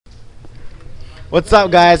What's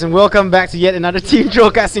up, guys, and welcome back to yet another Team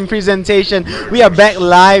TrollCasting presentation. We are back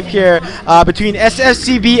live here between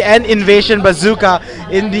SfcB and Invasion.Bazooka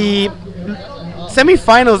in the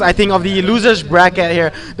semi-finals, I think, of the losers bracket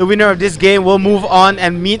here. The winner of this game will move on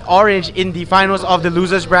and meet Orange in the finals of the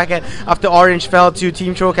losers bracket after Orange fell to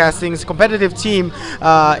Team TrollCasting's competitive team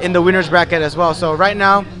in the winners bracket as well. So right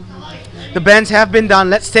now, the bans have been done.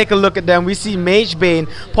 Let's take a look at them. We see Mage Bane,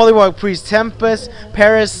 Polywog Priest, Tempest,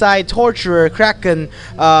 Parasite, Torturer, Kraken,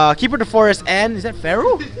 Keeper of the Forest, and is that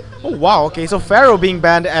Pharaoh? Oh wow, okay, so Pharaoh being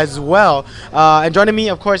banned as well. And joining me,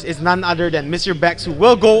 of course, is none other than Mr. Bex, who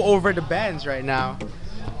will go over the bans right now.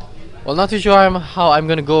 Well, not too sure how I'm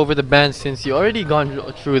gonna go over the bans since you already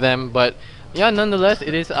gone through them, but yeah, nonetheless,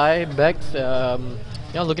 it is Bex. Yeah,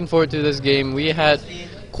 looking forward to this game. We had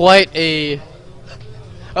quite a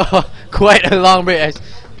quite a long break.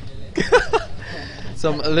 A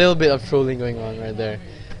little bit of trolling going on right there.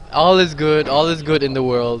 All is good in the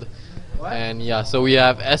world. And yeah, so we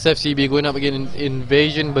have SfcB going up again in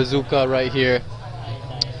Invasion.Bazooka right here.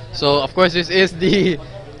 So of course this is the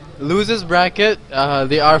losers bracket.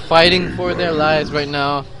 They are fighting for their lives right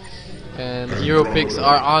now, and hero picks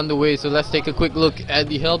are on the way. So let's take a quick look at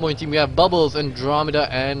the Hellboy team. We have Bubbles, Andromeda,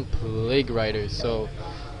 and Plague Riders. So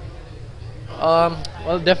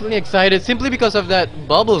well, definitely excited simply because of that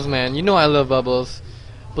Bubbles, man. You know I love Bubbles.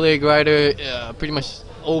 Plague Rider, pretty much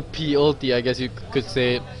OP ulti, I guess you could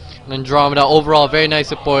say it. And Andromeda, overall very nice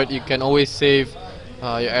support. You can always save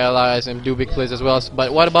your allies and do big plays as well.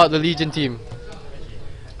 But what about the Legion team?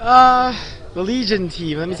 The Legion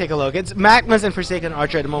team, let me take a look. It's Magmus and Forsaken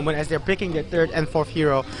Archer at the moment as they're picking their third and fourth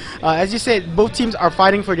hero. As you said, both teams are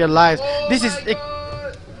fighting for their lives.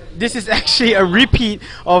 This is actually a repeat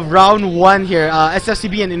of round 1 here.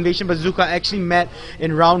 SfcB and Invasion.Bazooka actually met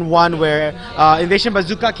in round 1 where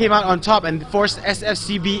Invasion.Bazooka came out on top and forced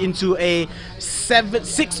SfcB into a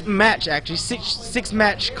six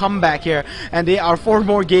match comeback here, and they are 4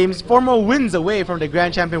 more wins away from the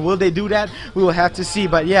grand champion. Will they do that? We will have to see.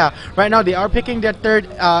 But yeah, right now they are picking their third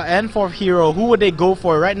and fourth hero. Who would they go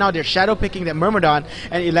for? Right now they're shadow picking that Myrmidon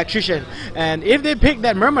and Electrician, and if they pick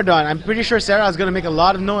that Myrmidon, I'm pretty sure Sarah is going to make a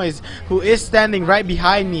lot of noise, who is standing right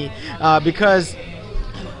behind me, because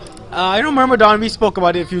I know Myrmidon, we spoke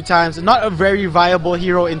about it a few times, not a very viable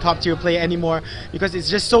hero in top tier play anymore because it's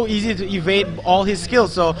just so easy to evade all his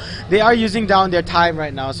skills. So they are using down their time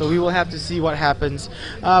right now, so we will have to see what happens.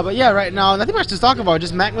 But yeah, right now nothing much to talk about,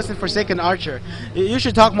 just Magmus and Forsaken Archer. You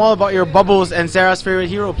should talk more about your Bubbles and Sarah's favorite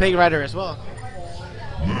hero, Plague Rider, as well.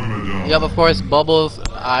 Yep, of course, Bubbles,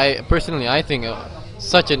 I think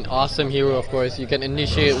such an awesome hero. Of course, you can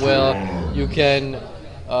initiate well, you can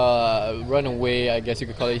run away, I guess you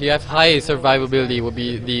could call it. He has high survivability would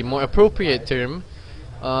be the more appropriate term.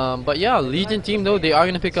 But yeah, Legion team though, they are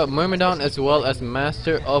going to pick up Myrmidon as well as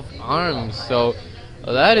Master of Arms. So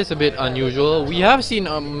that is a bit unusual. We have seen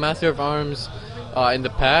Master of Arms in the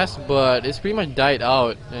past, but it's pretty much died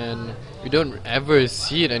out and we don't ever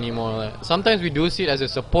see it anymore. Sometimes we do see it as a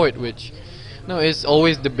support, which is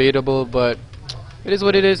always debatable, but it is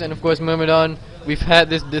what it is. And of course Myrmidon, we've had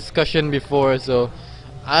this discussion before, so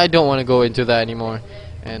I don't want to go into that anymore.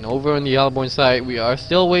 And over on the Hellboy side, we are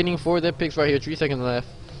still waiting for their picks right here. 3 seconds left,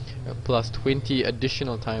 plus 20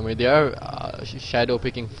 additional time. Where they are shadow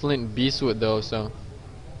picking Flint Beastwood though, so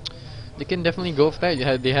they can definitely go for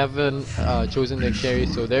that. They haven't chosen their carry,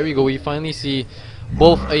 so there we go. We finally see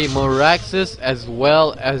both a Moraxis as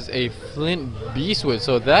well as a Flint Beastwood,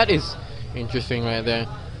 so that is interesting right there.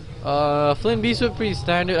 Flint Beastwood pretty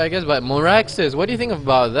standard, I guess, but Moraxis, what do you think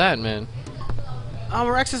about that, man?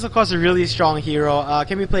 Rex is of course a really strong hero.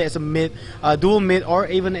 Can be played as a mid, dual mid, or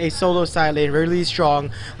even a solo side lane. Really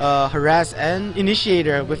strong harass and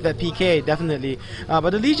initiator with that PK, definitely.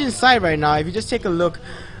 But the Legion side right now, if you just take a look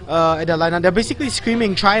at the lineup, they're basically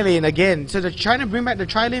screaming tri-lane again. So they're trying to bring back the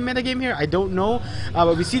tri-lane metagame here. I don't know,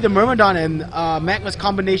 but we see the Myrmidon and Magmus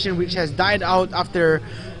combination, which has died out after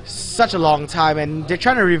such a long time, and they're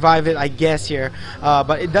trying to revive it, I guess, here.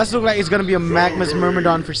 But it does look like it's going to be a Magmus,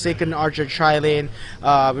 Myrmidon, Forsaken Archer tri-lane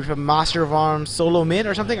with a Master of Arms solo mid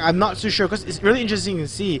or something. I'm not too sure, because it's really interesting to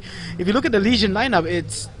see. If you look at the Legion lineup,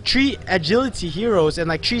 it's 3 agility heroes and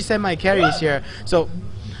like 3 semi-carries here. So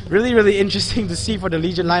really interesting to see for the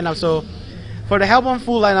Legion lineup. So for the Hellbound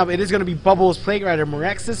full lineup, it is going to be Bubbles, Plague Rider,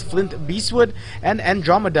 Moraxis, Flint Beastwood, and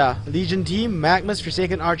Andromeda. Legion team, Magmus,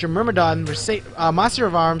 Forsaken Archer, Myrmidon, Master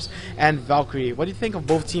of Arms, and Valkyrie. What do you think of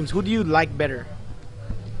both teams? Who do you like better?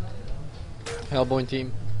 Hellbound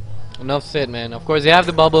team. Enough said, man. Of course, they have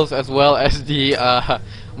the Bubbles as well as the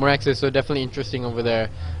Moraxis, so definitely interesting over there.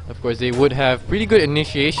 Of course, they would have pretty good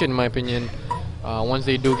initiation, in my opinion. once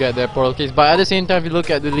they do get their portal keys. But at the same time, if you look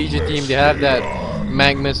at the Legion team, they have that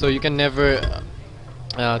Magmus, so you can never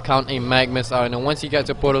count a Magmus out. And once he gets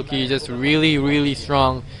a portal key, he's just really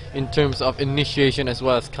strong in terms of initiation as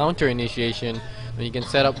well as counter initiation. And you can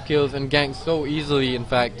set up kills and gank so easily, in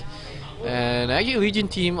fact. And actually, Legion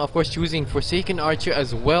team, of course, choosing Forsaken Archer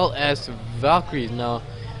as well as Valkyries. Now,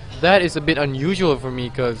 that is a bit unusual for me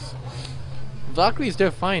because Valkyries,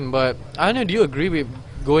 they're fine, but I don't know, do you agree with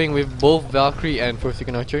going with both Valkyrie and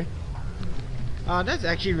Forsaken Archer? That's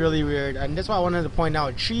actually really weird, and that's why I wanted to point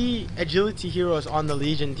out 3 agility heroes on the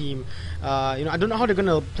Legion team. You know, I don't know how they're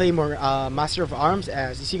gonna play more Master of Arms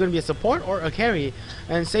as. Is he gonna be a support or a carry?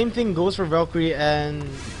 And same thing goes for Valkyrie and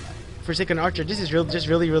Forsaken Archer. This is just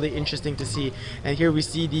really interesting to see. And here we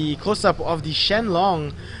see the close-up of the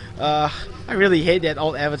Shenlong. I really hate that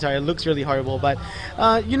old avatar. It looks really horrible. But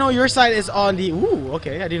you know, your side is on the. Ooh,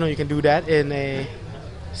 okay. I didn't know you can do that in a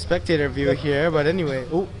spectator view here. But anyway,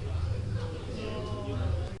 ooh.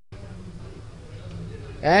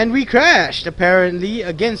 And we crashed apparently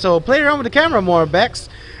again. So play around with the camera more, Bex.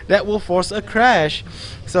 That will force a crash.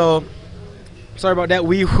 So sorry about that.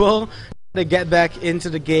 We will get back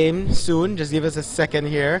into the game soon. Just give us a second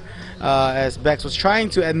here, as Bex was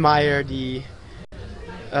trying to admire the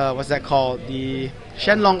what's that called, the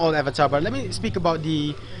Shenlong old avatar. But let me speak about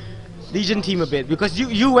the Legion team a bit, because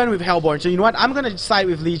you went with Hellborn. So you know what? I'm gonna side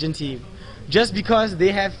with Legion team, just because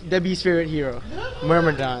they have the Beast Spirit hero,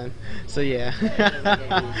 Myrmidon. So yeah,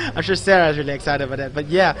 I'm sure Sarah's really excited about that. But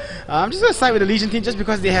yeah, I'm just gonna side with the Legion team just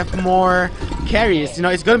because they have more carries. You know,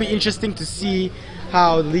 it's gonna be interesting to see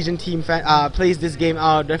how the Legion team plays this game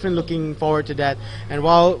out. Definitely looking forward to that. And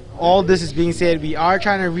while all this is being said, we are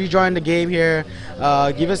trying to rejoin the game here.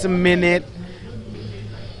 Give us a minute.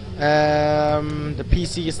 The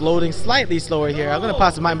PC is loading slightly slower here. I'm gonna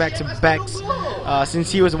pass the mic back to Bex,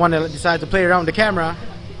 since he was the one that decided to play around with the camera.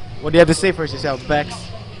 What do you have to say for yourself, Bex?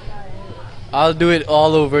 I'll do it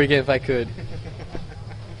all over again if I could.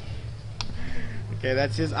 Okay,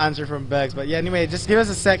 that's his answer from Bex. But yeah, anyway, just give us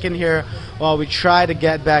a second here while we try to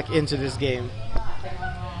get back into this game.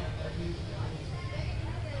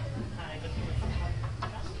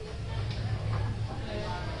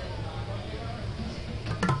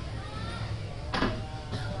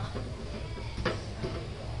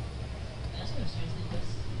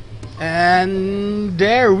 And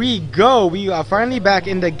there we go. We are finally back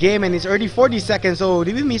in the game, and it's already 40 seconds. So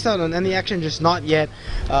did we miss out on any action? Just not yet.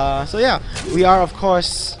 So yeah, we are of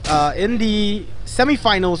course in the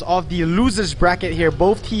semi-finals of the losers bracket here.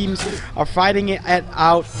 Both teams are fighting it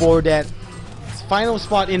out for that final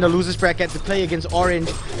spot in the losers bracket to play against Orange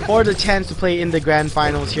for the chance to play in the grand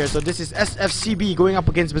finals here. So this is SfcB going up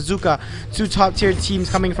against Bazooka, 2 top tier teams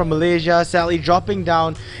coming from Malaysia, sadly dropping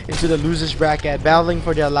down into the losers bracket, battling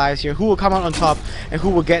for their lives here. Who will come out on top and who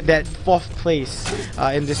will get that 4th place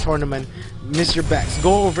in this tournament? Mr. Bex,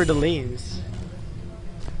 go over the lanes.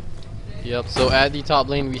 Yep, so at the top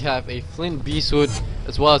lane we have a Flint Beastwood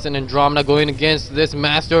as well as an Andromeda going against this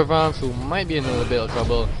Master of Arms, who might be in a little bit of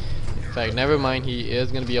trouble. In fact, never mind, he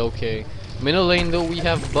is going to be okay. Middle lane though, we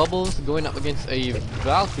have Bubbles going up against a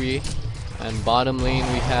Valkyrie. And bottom lane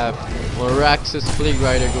we have Morax's Plague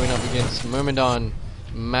Rider going up against Myrmidon,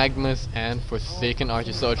 Magmus, and Forsaken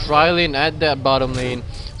Archer. So a tri-lane at that bottom lane.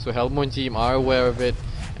 So Hellborn team are aware of it,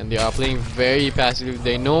 and they are playing very passively.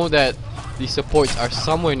 They know that the supports are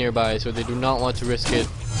somewhere nearby, so they do not want to risk it.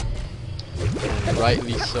 And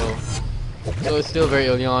rightly so. So it's still very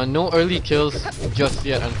early on. No early kills just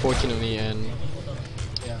yet, unfortunately, and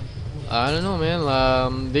I don't know,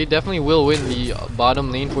 man. They definitely will win the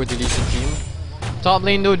bottom lane for the Legion team. Top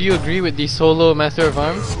lane though, do you agree with the solo Master of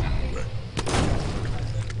Arms?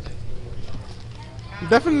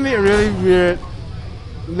 Definitely a really weird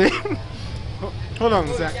name. Hold on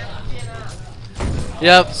a sec.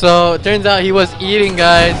 Yep, so it turns out he was eating,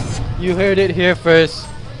 guys. You heard it here first.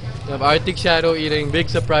 We have Arctic Shadow eating, big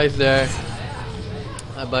surprise there.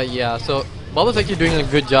 But yeah, so Bubbles actually doing a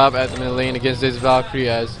good job at the middle lane against this Valkyrie,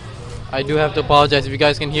 as I do have to apologize if you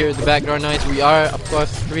guys can hear the background noise. We are of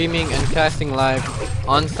course streaming and casting live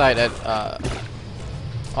on site at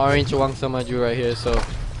Orange Wangsa Maju right here. So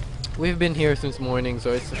we've been here since morning,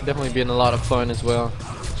 so it's definitely been a lot of fun as well.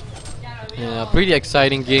 Yeah, pretty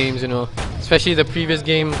exciting games, you know, especially the previous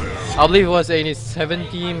game. I believe it was a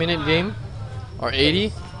 70-minute game or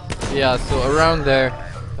 80. Yeah, so around there.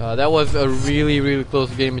 That was a really close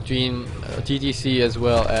game between TTC as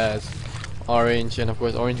well as Orange, and of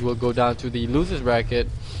course Orange will go down to the losers bracket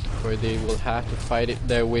where they will have to fight it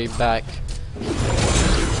their way back.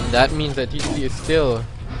 And that means that TTC is still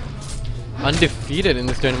undefeated in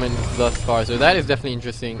this tournament thus far. So that is definitely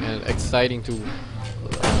interesting and exciting to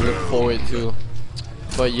look forward to.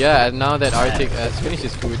 But yeah, now that Arctic has finished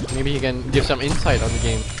his food, maybe he can give some insight on the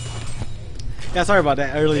game. Yeah, sorry about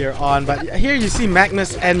that earlier on, but here you see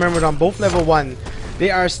Magnus and Myrmidon both level 1. They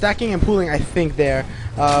are stacking and pooling, I think, there.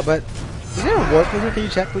 But is there a warp over? Can you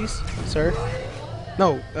check, please, sir?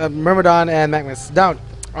 No, Myrmidon and Magnus down.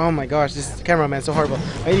 Oh my gosh, this cameraman so horrible.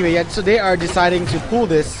 Anyway, yeah, so they are deciding to pull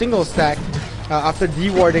this single stack after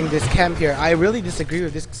dewarding this camp here. I really disagree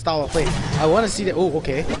with this style of play. I want to see that. Oh,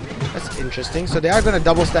 okay, that's interesting. So they are going to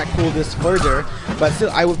double stack pull this further, but still,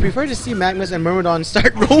 I would prefer to see Magnus and Myrmidon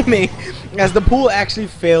start roaming as the pool actually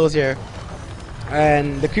fails here,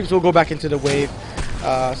 and the creeps will go back into the wave.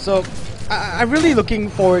 So I'm really looking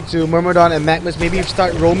forward to Myrmidon and Magnus maybe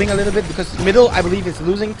start roaming a little bit, because middle, I believe, is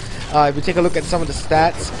losing. If we take a look at some of the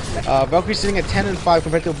stats, Valkyrie sitting at 10 and 5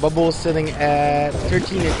 compared to Bubbles sitting at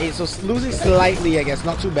 13 and 8, so losing slightly, I guess,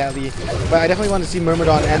 not too badly. But I definitely want to see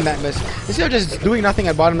Myrmidon and Magnus instead of just doing nothing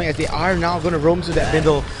at bottom lane, as they are now going to roam to that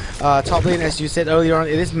middle. Top lane, as you said earlier on,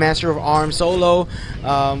 it is Master of Arms solo,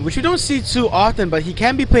 which we don't see too often, but he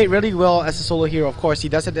can be played really well as a solo hero. Of course, he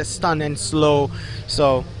does have that stun and slow,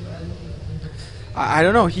 so I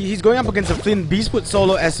don't know. He's going up against a Flynn Beastwood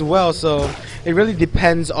solo as well, so it really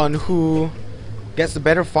depends on who gets the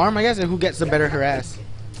better farm, I guess, and who gets the better harass.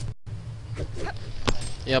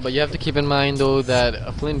 Yeah, but you have to keep in mind though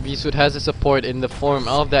that Flynn Beastwood has a support in the form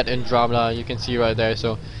of that Andromeda, you can see right there.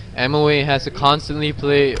 So MOA has to constantly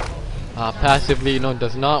play passively,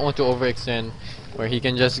 does not want to overextend, where he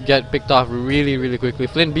can just get picked off really quickly.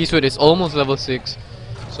 Flynn Beastwood is almost level 6.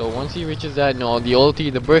 So once he reaches that, the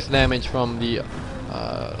ulti, the burst damage from the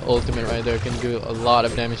ultimate right there can do a lot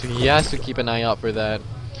of damage. So he has to keep an eye out for that,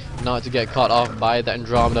 not to get caught off by that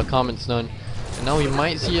Andromeda Comet Stun. And now we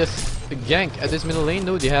might see a gank at this middle lane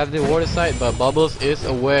though. They have the water side, but Bubbles is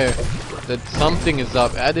aware that something is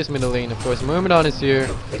up at this middle lane. Of course, Myrmidon is here,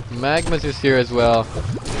 Magnus is here as well.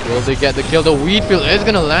 Will they get the kill? The Weed Field is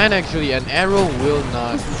gonna land actually, and Arrow will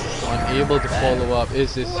not. Unable to follow up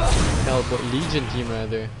is this Legion team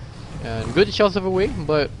rather. And good shells of away,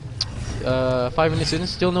 but 5 minutes in,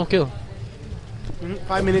 still no kill.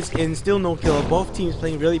 5 minutes in, still no kill. Both teams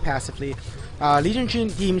playing really passively. Legion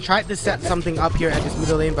team tried to set something up here at this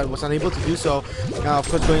middle lane, but was unable to do so. Of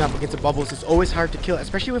course, going up against the Bubbles is always hard to kill,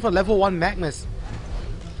 especially with a level 1 Magnus.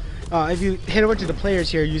 If you head over to the players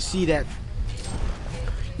here, you see that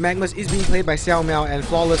Magnus is being played by Xiao Miao and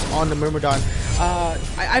Flawless on the Myrmidon.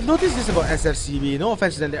 I've noticed this about SfcB, no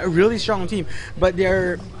offense to them, they're a really strong team, but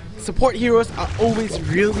their support heroes are always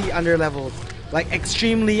really underleveled. Like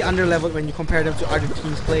extremely underleveled when you compare them to other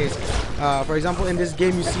teams' plays. For example, in this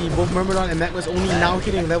game you see both Myrmidon and Magnus only now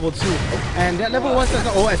hitting level 2. And that level 1 starts,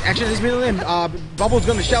 oh, it's actually this middle lane. Bubbles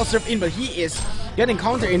gonna shell surf in, but he is getting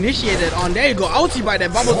counter initiated on. There you go, outside by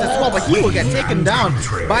that Bubbles as well, but he will get taken down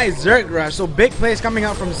by Zergrush. So big plays coming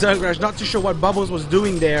out from Zergrush. Not too sure what Bubbles was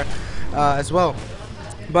doing there as well.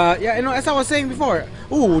 But yeah, as I was saying before,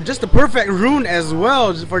 ooh, just the perfect rune as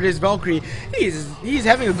well for this Valkyrie. He's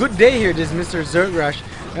having a good day here, this Mr. Zergrush.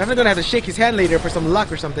 I'm definitely gonna have to shake his hand later for some luck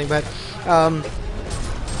or something, but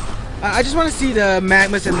I just want to see the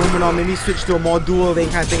Magnus and Myrmidon maybe switch to a more dual lane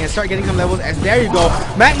kind of thing and start getting some levels. As there you go,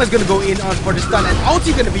 Magnus gonna go in on for the stun, and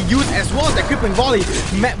ulti gonna be used as well as the crippling volley.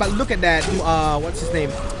 But look at that, what's his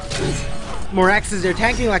name? Morax is there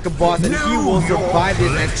tanking like a boss, and he will survive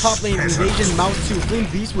this as top lane Invasion Mouse 2, Flynn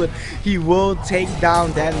Beastwood. He will take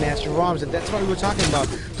down that Master of Arms, and that's what we were talking about.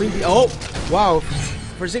 Oh, wow.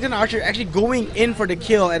 Forsaken Archer actually going in for the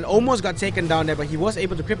kill and almost got taken down there, but he was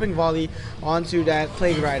able to crippling volley onto that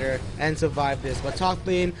Plague Rider and survive this. But top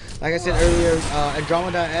lane, like I said earlier,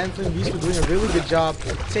 Andromeda and Flynn Beast were doing a really good job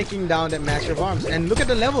taking down that Master of Arms. And look at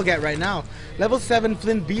the level gap right now. Level 7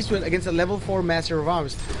 Flynn Beastwood against a level 4 Master of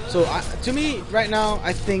Arms. So to me, right now,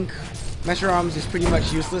 I think Master of Arms is pretty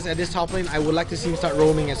much useless at this top lane. I would like to see him start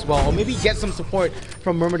roaming as well, or maybe get some support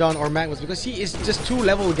from Myrmidon or Magnus, because he is just 2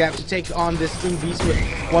 level gap to take on this Flynn Beast with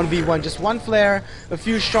 1v1. Just one flare, a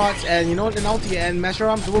few shots, and an ulti, and Master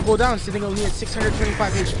of Arms will go down, sitting only at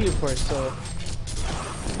 625 HP, of course. So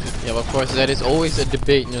yeah, of course, that is always a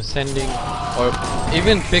debate, sending or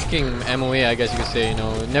even picking MOA, I guess you could say,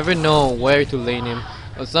 never know where to lane him.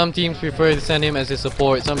 Some teams prefer to send him as a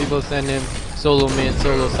support, some people send him solo mid,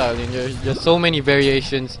 solo silent. There's just so many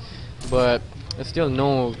variations, but there's still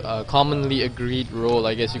no commonly agreed role,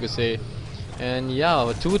 I guess you could say. And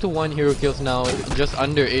yeah, 2-to-1 hero kills now, just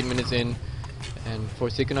under 8 minutes in. And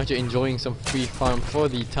Forsaken Archer enjoying some free farm for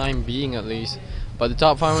the time being at least. But the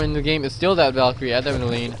top farmer in the game is still that Valkyrie at the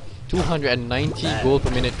lane. 290 gold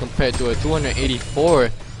per minute compared to a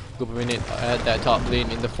 284 go per minute at that top lane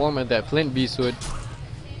in the form of that Flint Beastwood.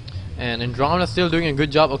 And Andromeda still doing a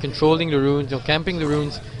good job of controlling the runes, camping the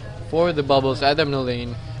runes for the bubbles at the middle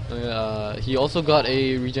lane. He also got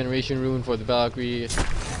a regeneration rune for the Valkyrie. So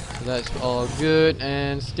that's all good,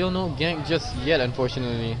 and still no gank just yet,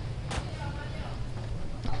 unfortunately.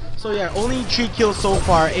 So yeah, only 3 kills so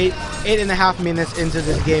far, 8.5 minutes into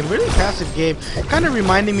this game. Really passive game, kind of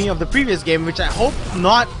reminding me of the previous game, which I hope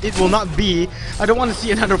it will not be. I don't want to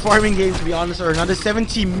see another farming game, to be honest, or another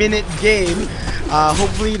 70-minute game.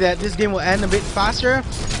 Hopefully that this game will end a bit faster.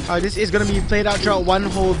 This is going to be played out throughout one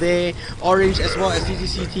whole day. Orange as well as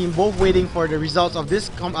CTC team both waiting for the results of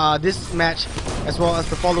this match as well as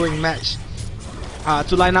the following match.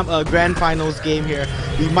 To line up a grand finals game here.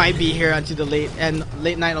 We might be here until the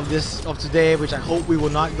late night of today, which I hope we will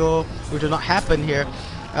not happen here.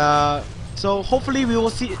 So hopefully we will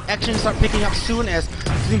see action start picking up soon, as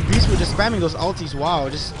I think Beast were just spamming those ultis. Wow,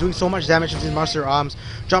 just doing so much damage with his Master Arms,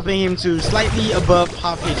 dropping him to slightly above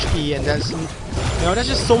half HP, and that's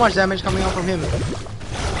just so much damage coming out from him.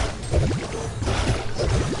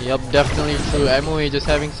 Yep, definitely true. MOA just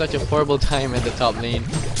having such a horrible time at the top lane.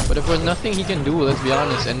 But of course, nothing he can do, let's be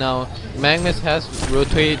honest. And now Magnus has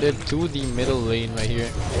rotated to the middle lane right here,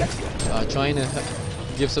 trying to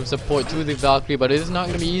give some support to the Valkyrie, but it is not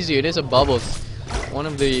going to be easy. It is a Bubbles, one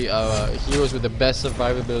of the heroes with the best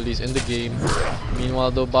survivabilities in the game.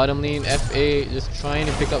 Meanwhile, though, bottom lane, FA just trying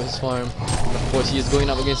to pick up his farm. Of course, he is going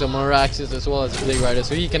up against a Meraxis as well as a Plague Rider,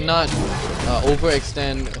 so he cannot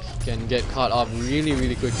overextend, can get caught off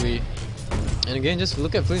really quickly. And again, just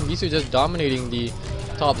look at Flint Beastwood just dominating the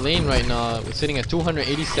top lane right now. We're sitting at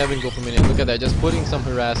 287 gold per minute. Look at that, just putting some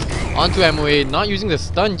harass onto MOA, not using the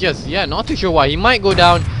stun just yet. Not too sure why. He might go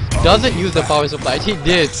down. Doesn't use the power supply. He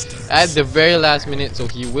did at the very last minute, so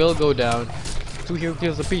he will go down. 2 hero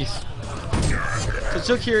kills apiece.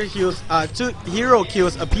 So 2 hero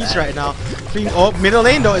kills apiece right now. Middle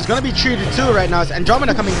lane though is gonna be 3-2 right now. It's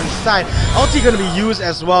Andromeda coming from the side. Ulti gonna be used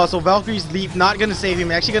as well. So Valkyrie's leap not gonna save him.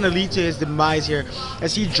 Actually gonna lead to his demise here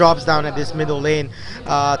as he drops down at this middle lane.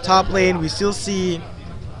 Top lane, we still see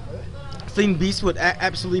Flint Beastwood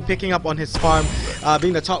absolutely picking up on his farm,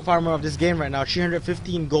 being the top farmer of this game right now.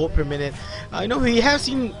 315 gold per minute. We have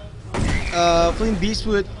seen Flint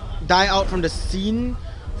Beastwood die out from the scene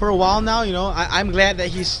for a while now. I'm glad that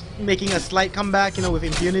he's making a slight comeback, with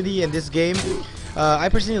impunity in this game. I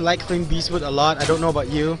personally like Flint Beastwood a lot. I don't know about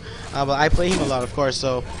you, but I play him a lot, of course.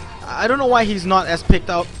 So I don't know why he's not as picked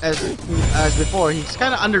up as before. He's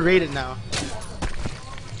kind of underrated now.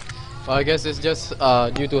 Well, I guess it's just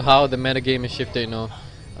due to how the meta game is shifted,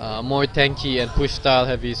 more tanky and push style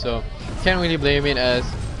heavy. So can't really blame it, as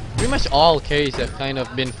pretty much all carries have kind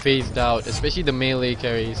of been phased out, especially the melee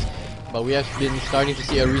carries. But we have been starting to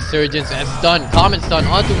see a resurgence and common stun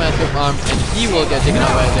onto Massive Arms, and he will get taken out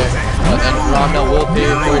right there. But Andromeda will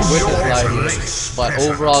pay for it with his life. But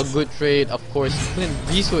overall, good trade. Of course, Flint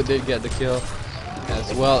Beastwood did get the kill,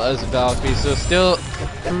 as well as Valkyrie. So still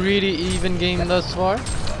pretty even game thus far.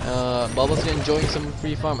 Bubbles enjoying some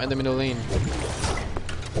free farm at the middle lane.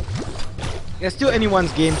 It's still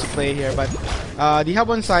anyone's game to play here, but the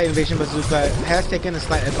Hellborn side, Invasion.Bazooka, has taken a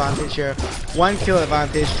slight advantage here. 1 kill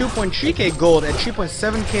advantage, 2.3k gold, and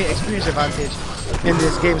 3.7k experience advantage in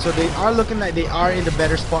this game. So they are looking like they are in the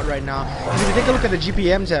better spot right now. And if you take a look at the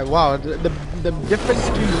GPM tab, wow, the difference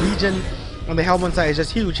between the Legion on the Hellborn side is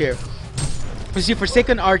just huge here. You see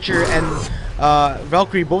Forsaken Archer and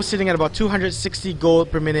Valkyrie both sitting at about 260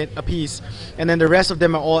 gold per minute apiece, and then the rest of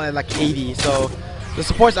them are all at like 80. So the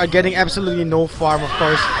supports are getting absolutely no farm, of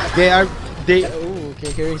course.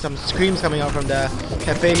 Okay, hearing some screams coming out from the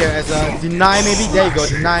cafe here as a deny, maybe. There you go,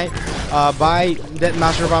 deny by that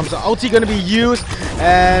Master of Arms. So ulti gonna be used,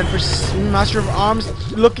 and for Master of Arms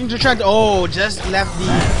looking to try to just left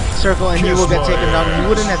the circle, and he will get taken down. He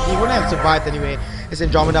wouldn't have survived anyway. As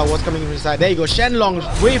Andromeda was coming from the side. There you go, Shenlong's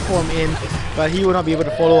waveform in, but he will not be able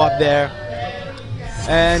to follow up there.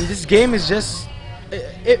 And this game is just,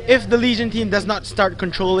 if the Legion team does not start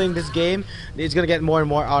controlling this game, it's gonna get more and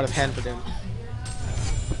more out of hand for them.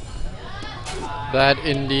 That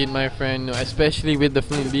indeed, my friend, especially with the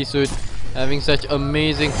Flint Beastwood having such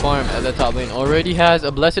amazing farm at the top lane. Already has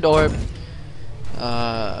a Blessed Orb,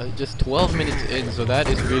 just 12 minutes in, so that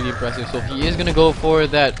is really impressive. So he is gonna go for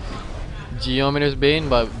that Geometer's Bane,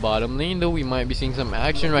 but bottom lane though, we might be seeing some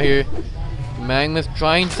action right here. Magnus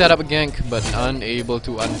trying to set up a gank, but unable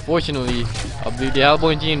to, unfortunately. I believe the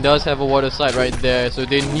Hellborn team does have a water slide right there, so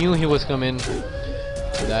they knew he was coming.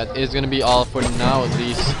 That is gonna be all for now, at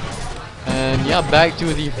least. And yeah, back to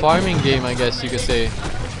the farming game, I guess you could say.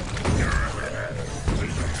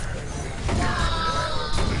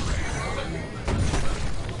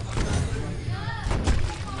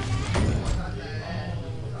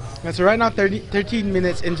 And so right now, 13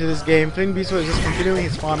 minutes into this game, Flynn Beastwood is just continuing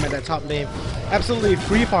his farm at that top lane. Absolutely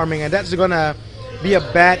free farming, and that's gonna be a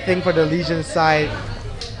bad thing for the Legion side.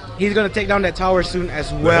 He's gonna take down that tower soon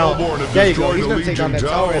as well. There you go, he's gonna take down that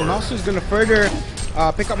tower, and Mausu's gonna further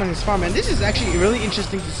pick up on his farm. And this is actually really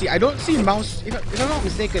interesting to see. I don't see Maus, if I'm not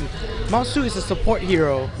mistaken, Mausu is a support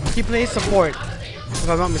hero. He plays support, if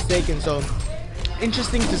I'm not mistaken, so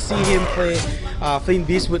interesting to see him play Flynn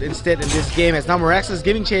Beastwood instead in this game, as now Moraxis is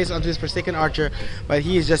giving chase onto his Forsaken Archer, but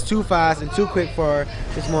he is just too fast and too quick for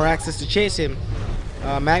his Moraxis to chase him.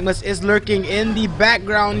 Magnus is lurking in the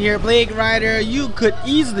background here. Plague Rider, you could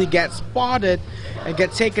easily get spotted and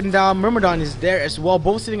get taken down. Myrmidon is there as well,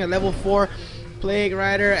 both sitting at level 4. Plague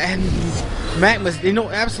Rider and Magnus, they know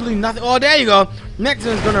absolutely nothing. Oh, there you go. Next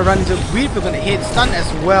one is gonna run into Weedfield, gonna hit stun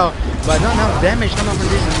as well, but not enough damage coming from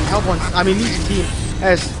this Hellborn, Legion team,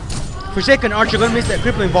 as Forsaken Archer gonna miss that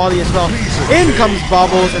crippling volley as well. In comes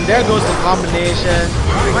Bubbles, and there goes the combination.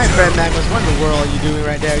 My friend Magnus, what in the world are you doing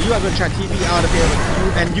right there? You are gonna try TP out of here,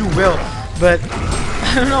 and you will. But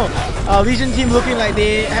I don't know. Legion team looking like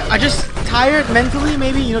they are just tired mentally.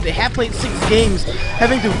 Maybe, you know, they have played 6 games,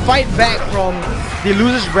 having to fight back from the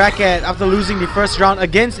losers bracket after losing the first round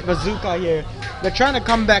against Bazooka here. They're trying to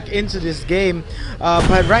come back into this game,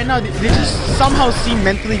 but right now they just somehow seem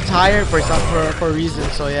mentally tired for a reason.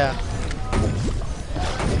 So yeah.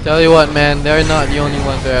 Tell you what, man, they're not the only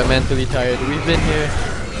ones that are mentally tired. We've been here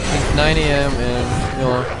since 9 AM and, you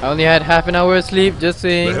know, I only had half an hour of sleep, just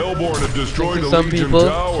saying. The Hellborn have destroyed the some Legion people,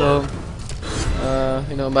 tower. so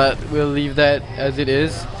you know, but we'll leave that as it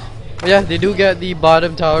is. But yeah, they do get the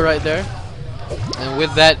bottom tower right there, and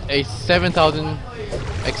with that, a 7,000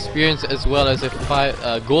 experience as well as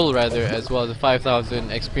a goal rather, as well as a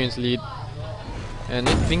 5,000 experience lead. And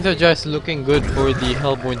things are just looking good for the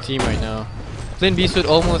Hellborn team right now. Flynn Beastwood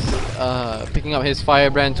almost picking up his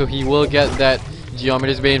Firebrand, so he will get that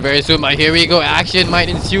Geometer's Bane very soon. But here we go, action might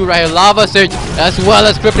ensue right here. Lava Surge as well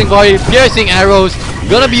as Crippling Volley, piercing arrows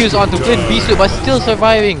gonna be used onto Flynn Beastwood, but still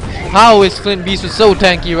surviving. How is Flynn Beastwood so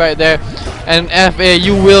tanky right there? And FA,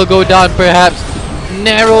 you will go down perhaps,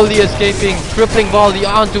 narrowly escaping. Crippling Volley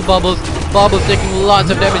onto Bubbles. Bubbles taking lots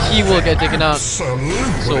of damage, he will get taken out. So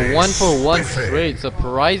 1 for 1 straight,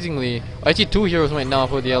 surprisingly. Actually 2 heroes right now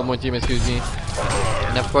for the Hellborn team, excuse me.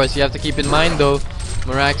 And of course you have to keep in mind though,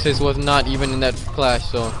 Moraxis was not even in that clash,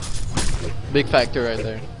 so big factor right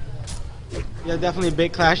there. Yeah, definitely a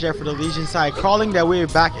big clash there for the Legion side, crawling their way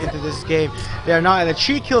back into this game. They are now at a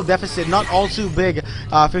 3-kill deficit, not all too big.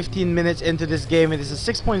 15 minutes into this game, it is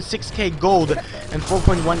a 6.6k gold and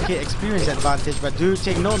 4.1k experience advantage. But do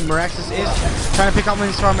take note, Moraxis is trying to pick up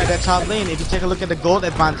his farm at that top lane. If you take a look at the gold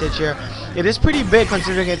advantage here, it is pretty big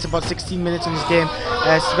considering it's about 16 minutes in this game.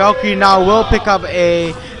 As Valkyrie now will pick up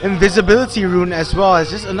a invisibility rune as well.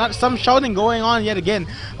 As just some shouting going on yet again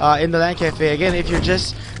in the LAN Cafe. Again, if you're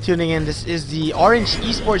just tuning in, this is the Orange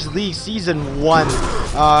Esports League Season 1.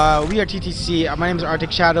 We are TTC. My name is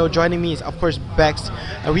Arctic Shadow. Joining me is, of course, Bex.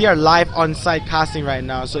 We are live on site casting right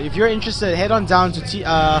now. So if you're interested, head on down to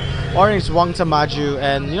Orange Wangta Maju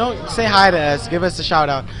and, you know, say hi to us. Give us a shout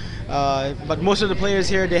out. But most of the players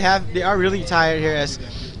here, they are really tired here, as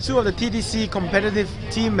 2 of the TTC competitive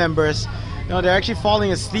team members, you know, they're actually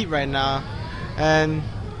falling asleep right now. And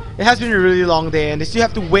it has been a really long day, and they still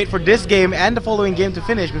have to wait for this game and the following game to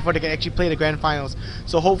finish before they can actually play the grand finals.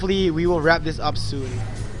 So hopefully we will wrap this up soon.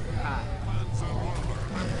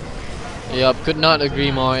 Yep, could not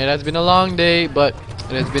agree more. It has been a long day, but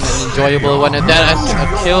it has been an enjoyable one, and that is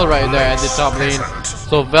a kill right there at the top lane.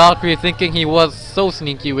 So Valkyrie thinking he was so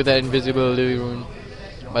sneaky with that invisibility rune,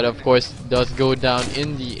 but of course does go down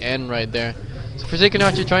in the end right there. So Forsaken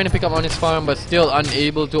Archer trying to pick up on his farm, but still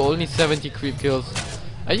unable to, only 70 creep kills.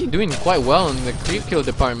 Actually doing quite well in the creep kill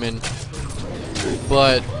department,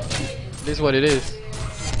 but this is what it is.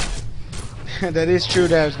 That is true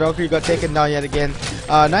there, as Valkyrie got taken down yet again.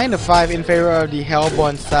 9-5 in favor of the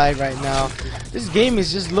Hellborn side right now. This game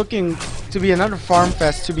is just looking to be another farm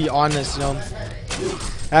fest, to be honest, you know.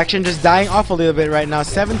 Action just dying off a little bit right now,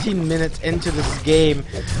 17 minutes into this game.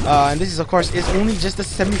 And this is, of course, is only just the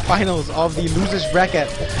semi-finals of the losers bracket.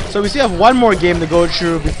 So we still have one more game to go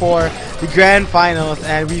through before the grand finals,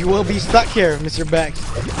 and we will be stuck here, Mr. Bex.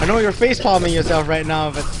 I know you're face palming yourself right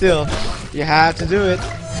now, but still, you have to do it.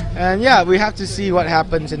 And yeah, we have to see what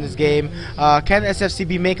happens in this game. Can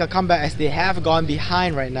SfcB make a comeback, as they have gone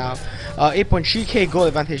behind right now? 8.3k goal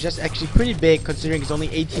advantage. That's actually pretty big considering it's only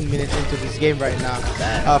 18 minutes into this game right now.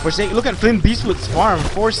 Look at Flynn Beastwood's farm,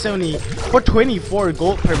 424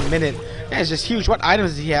 gold per minute. Yeah, it's just huge. What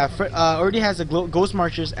items does he have? Already has a Ghost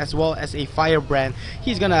Marchers as well as a Firebrand.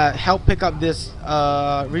 He's gonna help pick up this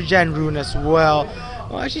Regen Rune as well.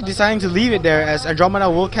 Well, actually deciding to leave it there as Andromeda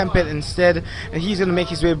will camp it instead, and he's gonna make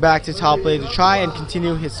his way back to top lane to try and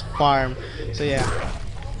continue his farm. So yeah.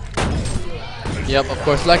 Yep, of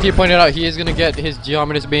course, like you pointed out, he is gonna get his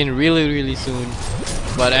Geometer's Bane really soon.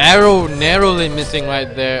 But Arrow narrowly missing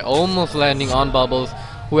right there, almost landing on Bubbles,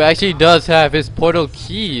 who actually does have his portal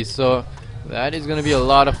key. So that is gonna be a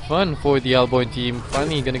lot of fun for the Hellborn team.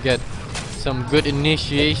 Finally gonna get some good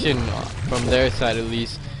initiation from their side at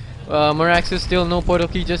least. Marax is still no portal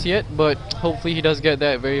key just yet, but hopefully he does get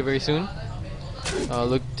that very soon.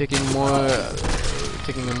 Taking a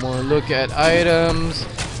more look at items.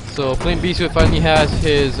 So Flint Beastwood finally has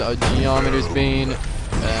his Geometer's Bane.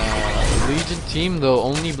 Legion team though,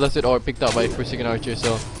 only Blessed Orb picked up by Forsaken Archer,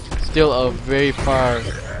 so still a very far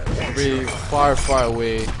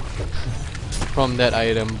away from that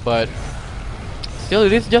item. But still,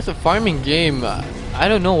 it is just a farming game. I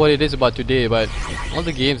don't know what it is about today, but all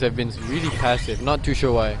the games have been really passive. Not too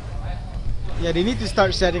sure why. Yeah, they need to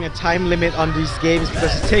start setting a time limit on these games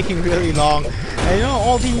because it's taking really long. And you know,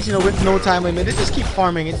 all teams, with no time limit, they just keep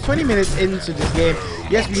farming. It's 20 minutes into this game.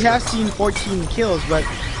 Yes, we have seen 14 kills, but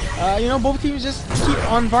both teams just keep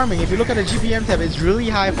on farming. If you look at the GPM tab, it's really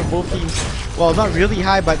high for both teams. Well, not really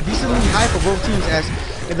high, but decently high for both teams, as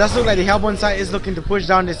it does look like the Hellborn side is looking to push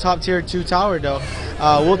down this top tier 2 tower though.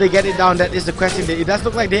 Will they get it down? That is the question. It does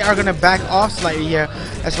look like they are going to back off slightly here,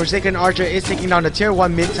 as Forsaken Archer is taking down the tier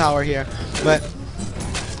 1 mid tower here. But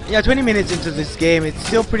yeah, 20 minutes into this game, it's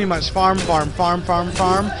still pretty much farm,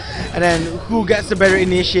 and then who gets the better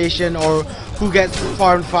initiation, or who gets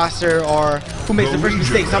farmed faster, or who makes the first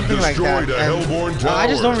mistake, something like that. And, I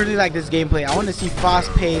just don't really like this gameplay. I want to see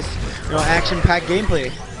fast-paced, action-packed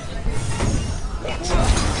gameplay.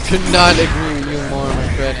 Could not agree with you more, my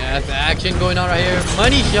friend. As the action going on right here,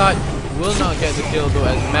 money shot will not get the kill though,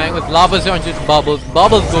 as Mag with lava launches Bubbles.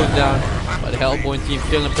 Bubbles goes down, but the Hellborn team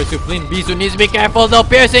still in pursuit. Flint Beastwood needs to be careful though.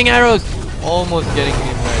 Piercing arrows, almost getting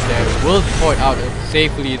him right there. Will port out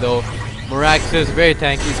safely though. Marax is very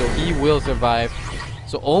tanky, so he will survive.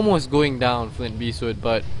 So almost going down, Flint Beastwood,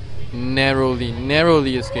 but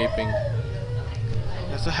narrowly escaping.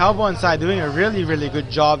 So Hellborn side doing a really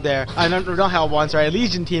good job there. Not Hellborn, sorry,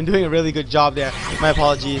 Legion team doing a really good job there. My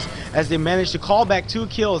apologies. As they managed to call back 2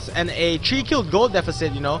 kills and a 3-kill goal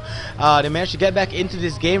deficit, they managed to get back into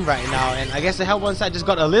this game right now. And I guess the Hellborn side just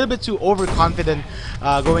got a little bit too overconfident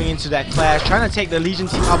going into that clash, trying to take the Legion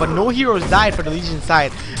team out, but no heroes died for the Legion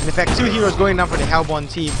side. And in fact, 2 heroes going down for the Hellborn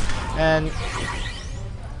team. And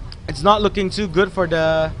it's not looking too good for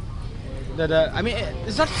I mean,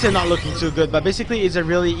 it's not to say not looking too good, but basically it's a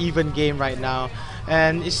really even game right now.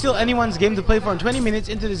 And it's still anyone's game to play for. In 20 minutes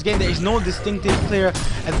into this game, there is no distinctive clear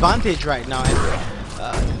advantage right now. And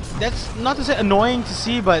that's not to say annoying to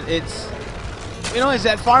see, but it's, it's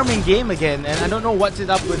that farming game again. And I don't know what's it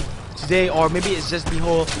up with today, or maybe it's just the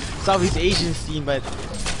whole Southeast Asian scene, but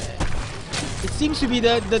it seems to be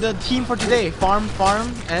the theme for today. Farm,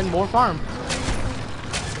 and more farm.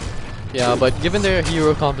 Yeah, but given their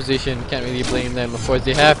hero composition, can't really blame them. Of course,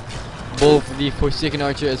 they have both the Forsaken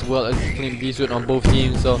Archer as well as Flint Beastwood on both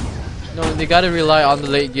teams, so they gotta rely on the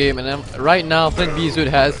late game. And right now, Flint Beastwood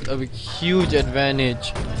has a huge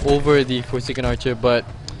advantage over the Forsaken Archer, but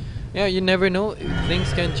yeah, you never know.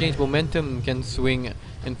 Things can change. Momentum can swing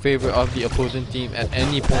in favor of the opposing team at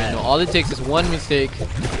any point. All it takes is one mistake,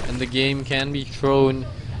 and the game can be thrown.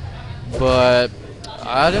 But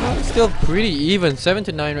I don't know, it's still pretty even.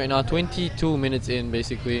 7-9 right now, 22 minutes in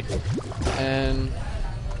basically. And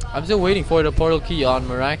I'm still waiting for the portal key on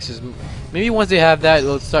Marax's. Maybe once they have that,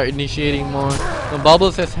 they'll start initiating more.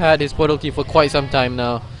 Bubbles has had his portal key for quite some time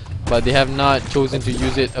now, but they have not chosen to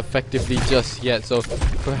use it effectively just yet. So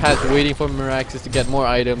perhaps waiting for Marax's to get more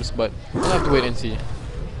items, but we'll have to wait and see.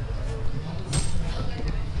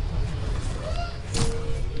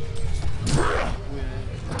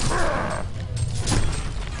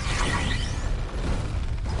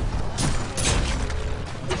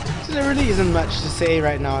 There really isn't much to say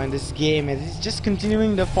right now in this game. It's just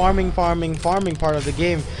continuing the farming part of the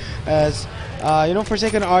game, as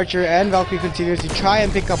Forsaken Archer and Valkyrie continue to try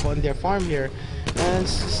and pick up on their farm here. And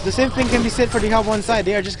the same thing can be said for the Hellborn side.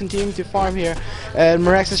 They are just continuing to farm here, and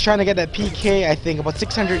Marax is trying to get that PK, I think, about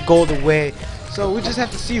 600 gold away. So we just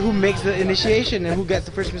have to see who makes the initiation and who gets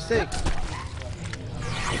the first mistake.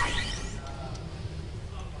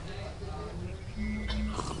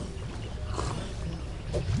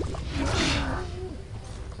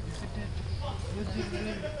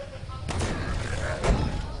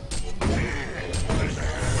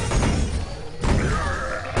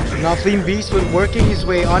 Now Flame Beastwood working his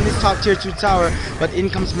way on this top tier 2 tower, but in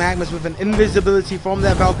comes Magnus with an invisibility from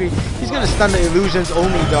that Valkyrie. He's gonna stun the illusions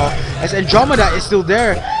only though, as Andromeda is still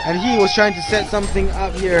there, and he was trying to set something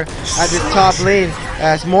up here at this top lane.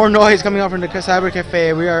 As more noise coming out from the Cyber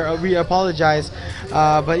Cafe, we apologize,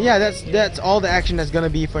 but yeah, that's all the action that's gonna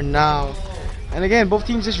be for now. And again, both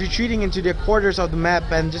teams just retreating into their quarters of the map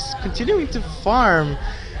and just continuing to farm,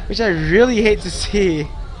 which I really hate to see.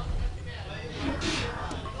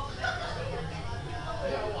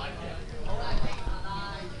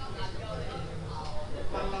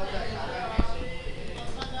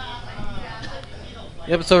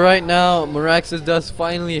 Yep, so right now Meraxes does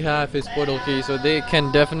finally have his portal key, so they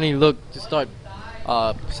can definitely look to start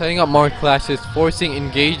setting up more clashes, forcing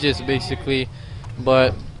engages basically.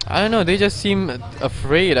 But I don't know, they just seem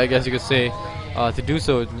afraid, I guess you could say, to do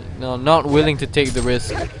so. Not willing to take the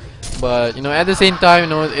risk. But at the same time,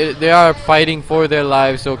 they are fighting for their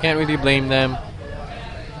lives, so can't really blame them.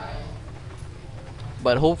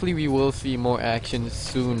 But hopefully we will see more action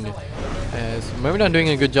soon, as Myrmidon doing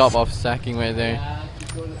a good job of stacking right there.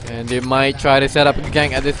 And they might try to set up a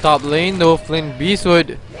gank at this top lane, though Flynn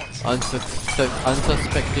Beastwood,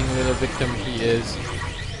 unsuspecting little victim he is.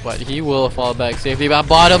 But he will fall back safely. But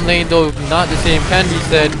bottom lane though, not the same can be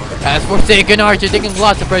said. As Forsaken Archer taking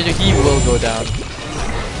lots of pressure, he will go down.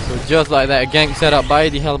 So just like that, a gank set up by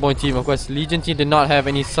the Hellborn team. Of course, Legion team did not have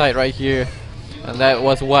any sight right here, and that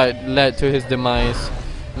was what led to his demise.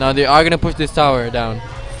 Now they are going to push this tower down.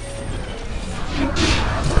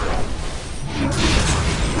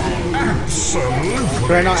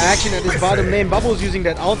 Right now, action at this bottom lane. Bubbles using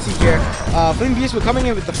that ulti here. Flame Beastwood coming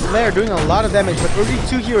in with the flare, doing a lot of damage, but already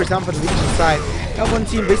 2 heroes down for the Legion side. L1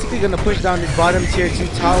 team basically gonna push down this bottom tier 2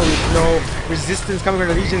 tower with no resistance coming from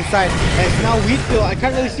the Legion side. And it's now Wheatfield. I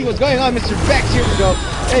can't really see what's going on. Mr. Vex, here we go.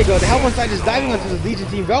 There you go. The L1 side is diving onto the Legion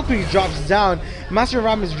team. Valkyrie drops down. Master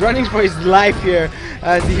Ram is running for his life here.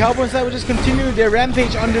 As the Hellborn side will just continue their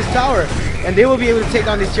rampage on this tower, and they will be able to take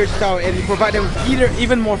down this tier 2 tower and provide them with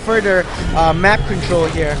even more further map control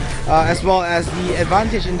here, as well as the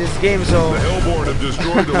advantage in this game. So the Hellborn have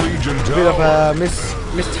destroyed the Legion tower. Bit of a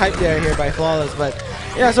mistype here by Flawless, but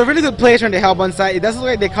yeah, so really good plays from the Hellborn side. It does look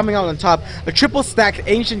like they're coming out on top. A triple stacked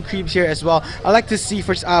Ancient Creeps here as well. I like to see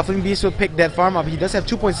first Flame Beast will pick that farm up. He does have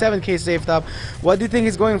 2.7k saved up. What do you think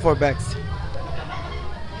he's going for, Bex?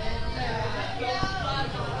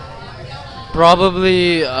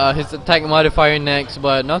 Probably his attack modifier next,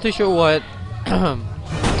 but not too sure what.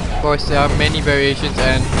 Of course, there are many variations,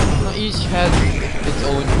 and each has its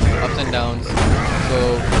own ups and downs.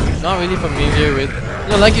 So, not really familiar with.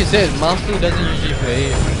 Like you said, Mouseful doesn't usually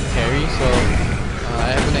play carry, so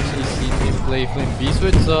I haven't actually seen him play Flame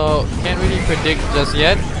Beastwood, so can't really predict just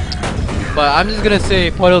yet. But I'm just gonna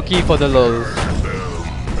say Portal Key for the lulz.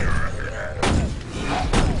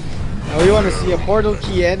 Now we want to see a Portal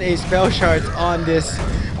Key and a Spell Shard on this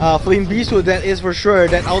Flame Beastwood, that is for sure.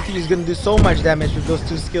 That ulti is going to do so much damage with those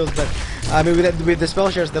two skills, but maybe with the Spell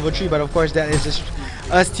Shards level 3, but of course that is just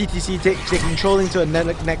us TTC taking trolling to a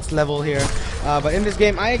next level here. But in this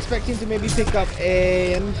game, I expect him to maybe pick up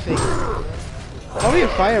anything. Probably a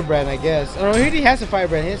Firebrand, I guess. Oh, he already has a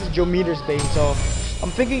Firebrand. He has a Geometer's Bane, so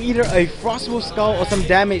I'm thinking either a Frostwolf Skull or some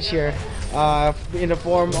damage here in the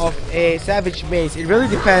form of a Savage Mace. It really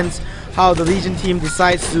depends how the Legion team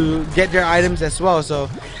decides to get their items as well. So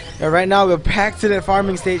right now we're back to the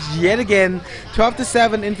farming stage yet again.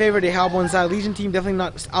 12-7 in favor of the Hellborn side. Legion team definitely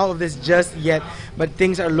not out of this just yet, but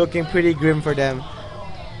things are looking pretty grim for them.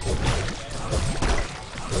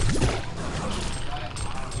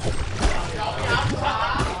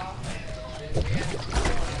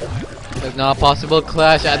 There's now a possible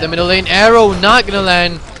clash at the middle lane. Arrow not gonna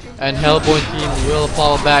land, and Hellborn team will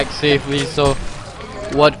fall back safely. So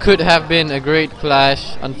what could have been a great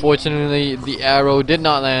clash, unfortunately the arrow did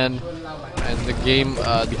not land, and the game,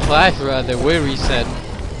 the clash rather, will reset.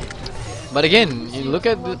 But again, you look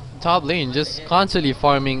at the top lane, just constantly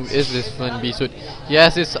farming is this Flynn Beastwood. He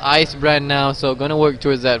has his Ice Brand now, so gonna work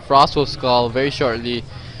towards that Frostwolf Skull very shortly.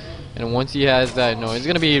 And once he has that, it's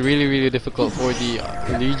gonna be really difficult for the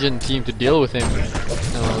Legion team to deal with him.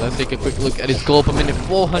 Now let's take a quick look at his gold per minute.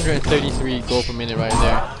 433 gold per minute right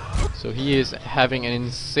there. So he is having an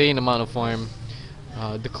insane amount of farm.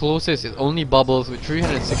 The closest is only Bubbles with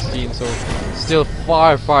 316, so still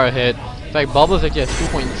far ahead. In fact, Bubbles actually has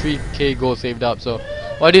 2.3k gold saved up. So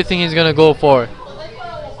what do you think he's gonna go for?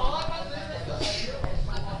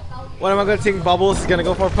 What am I gonna think Bubbles is gonna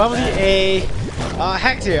go for? Probably a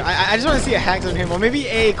hack tier. I just want to see a hack on him, or maybe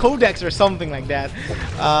a Codex or something like that.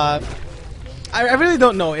 I really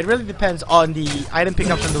don't know. It really depends on the item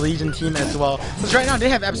pickup from the Legion team as well. Because right now they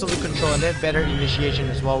have absolute control and they have better initiation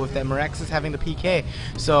as well with them. Miraxis having the PK.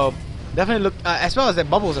 So definitely look, as well as the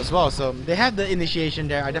bubbles as well. So they have the initiation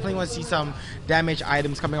there. I definitely want to see some damage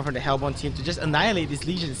items coming up from the Hellborn team to just annihilate this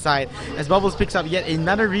Legion side. As Bubbles picks up yet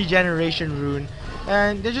another regeneration rune.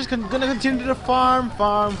 And they're just gonna continue to farm.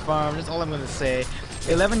 That's all I'm gonna say.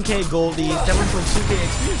 11k goldie, 7.2k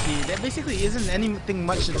experience. That basically isn't anything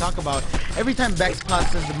much to talk about. Every time Bex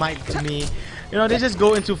passes the mic to me, you know, they just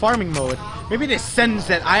go into farming mode. Maybe they sense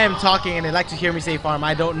that I am talking and they like to hear me say farm,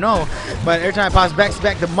 I don't know. But every time I pass Bex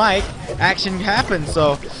back the mic, action happens.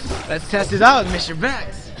 So let's test it out, Mr.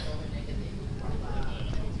 Bex.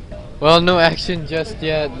 Well, no action just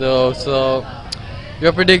yet though, so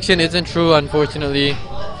your prediction isn't true unfortunately,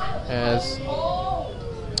 as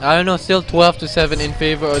I don't know, still 12-7 in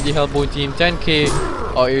favor of the Hellborn team. 10k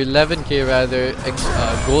or 11k rather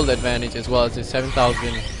gold advantage, as well as the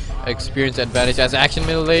 7,000 experience advantage. As action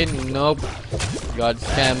middle lane, nope, got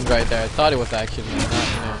scammed right there. I thought it was action,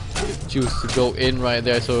 not choose to go in right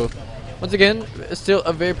there. So once again, still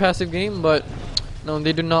a very passive game, but no,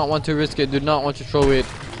 they do not want to risk it. Do not want to throw it.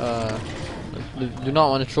 Do not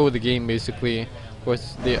want to throw the game basically. Of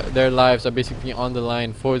course, their lives are basically on the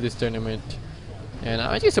line for this tournament. And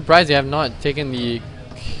I'm actually surprised they have not taken the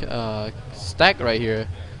stack right here.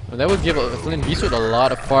 Well, that would give Flynn Beastwood a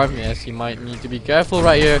lot of farm. Yes, he might need to be careful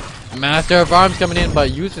right here. Master of Arms coming in,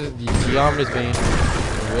 but uses the Geometer's Bane.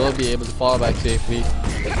 Will be able to fall back safely.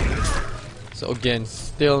 So again,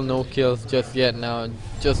 still no kills just yet now.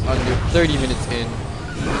 Just under 30 minutes in.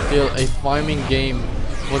 Still a farming game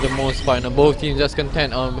for the most part. Now both teams just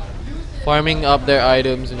content on farming up their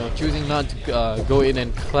items, you know, choosing not to go in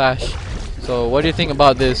and clash. So what do you think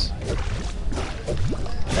about this?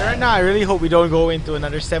 Right now I really hope we don't go into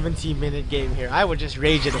another 17-minute game here. I would just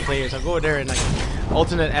rage at the players. I'll go there and like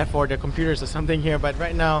alternate F4 their computers or something here, but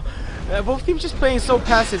right now both teams just playing so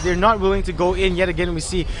passive. They're not willing to go in. Yet again we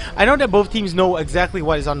see, I know that both teams know exactly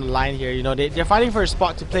what is on the line here. You know, they're fighting for a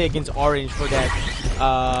spot to play against Orange for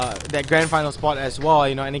that grand final spot as well,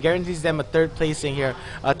 you know, and it guarantees them a third placing here,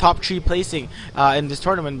 a top 3 placing in this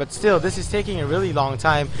tournament. But still, this is taking a really long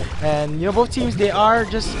time, and you know, both teams, they are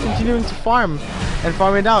just continuing to farm and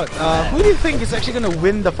farm it out. Who do you think is actually going to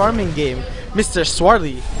win the farming game? Mr.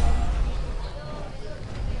 Swarley.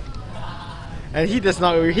 And he does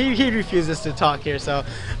not, he refuses to talk here. So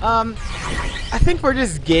I think for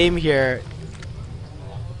this game here,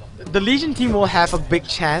 the Legion team will have a big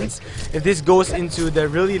chance if this goes into the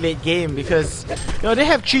really late game, because you know, they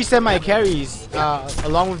have 3 semi-carries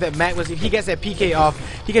along with that Magnus. If he gets that PK off,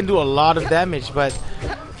 he can do a lot of damage. But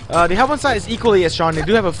the Hellborn side is equally as strong. They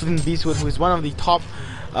do have a Flynn Beastwood, who is one of the top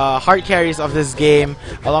hard carries of this game,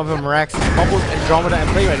 along with Miraxis, Bubbles, Andromeda, and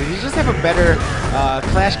Playwright. They just have a better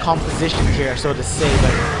clash composition here, so to say.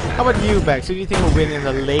 But how about you, Bex? Who do you think will win in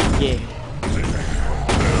the late game?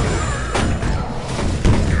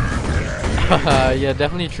 Yeah,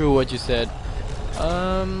 definitely true what you said.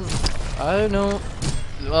 I don't know.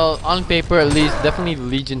 Well, on paper at least, definitely the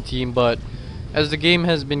Legion team, but as the game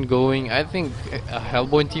has been going, I think a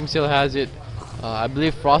Hellborn team still has it. I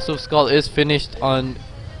believe Frost of Skull is finished on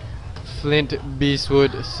Flint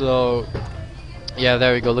Beastwood, so yeah,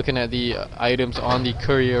 there we go. Looking at the items on the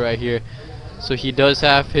courier right here, so he does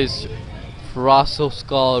have his Frost of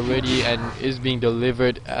Skull ready and is being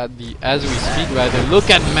delivered at the as we speak rather.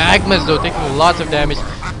 Look at Magmas though, taking lots of damage.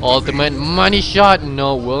 Ultimate money shot,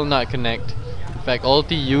 no, will not connect. In fact,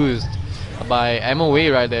 ulti used by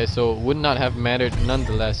MOA right there, so would not have mattered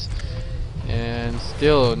nonetheless. And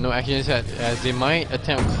still no action set, as they might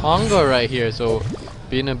attempt Conga right here, so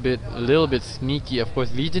being a little bit sneaky. Of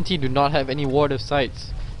course, Legion team do not have any ward of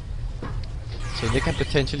sights, so they can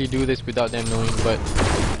potentially do this without them knowing, but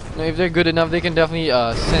if they're good enough, they can definitely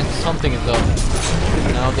sense something is up.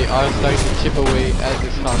 Now they are starting to chip away at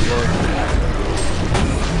this combo.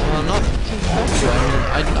 Not too effective.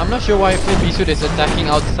 I mean, I'm not sure why Flynn Beastwood is attacking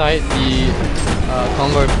outside the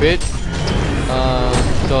Conga pit.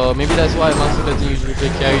 So maybe that's why Monster doesn't usually play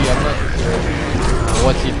carry. I'm not sure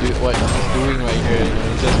what he's doing right here. You know,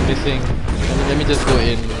 he's just missing. Let me just go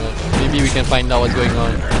in. Maybe we can find out what's going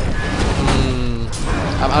on.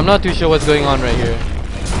 I'm not too sure what's going on right here.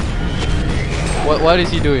 What is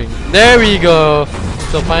he doing? There we go.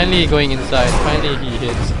 So finally going inside. Finally he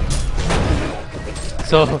hits.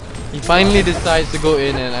 So he finally decides to go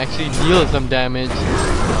in and actually deal some damage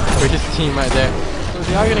for his team right there. So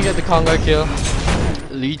they are gonna get the Conga kill.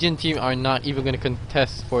 Legion team are not even gonna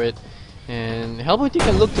contest for it, and Hellborn team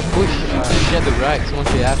can look to push and get the racks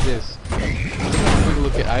once they have this.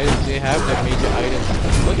 look at items, they have their major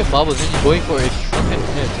items. Look at Bubbles, he's going for a shrunken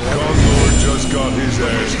hit. Condor just got his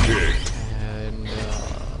ass kicked. And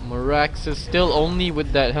Morax is still only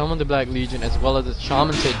with that Helm of the Black Legion as well as the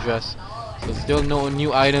Shaman's headdress. So still no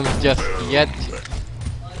new items just yet.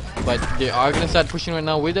 But they are going to start pushing right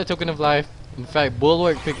now with the Token of Life. In fact,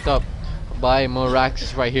 Bulwark picked up by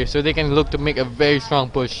Moraxis right here, so they can look to make a very strong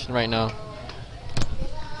push right now.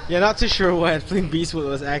 Yeah, not too sure what Flame Beastwood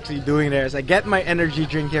was actually doing there. As I get my energy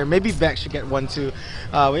drink here, maybe Beck should get one too.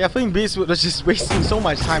 But yeah, Flame Beastwood was just wasting so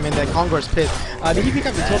much time in that Kongor's pit. Did he pick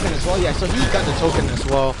up the token as well? Yeah, so he got the token as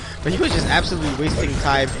well. But he was just absolutely wasting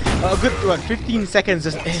time. A good 15 seconds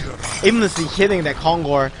just aimlessly hitting that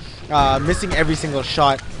Kongor, missing every single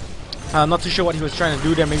shot. I'm not too sure what he was trying to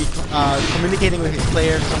do there, maybe communicating with his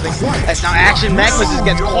players or something. As now Action Magnus just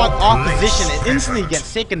gets caught off position and instantly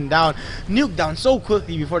gets taken down, nuked down so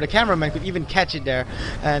quickly before the cameraman could even catch it there.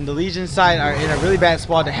 And the Legion side are in a really bad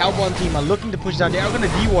spot. The Hellborn team are looking to push down. They are going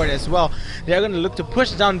to deward as well. They are going to look to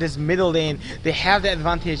push down this middle lane. They have the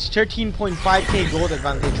advantage, 13.5k gold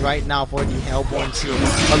advantage right now for the Hellborn team,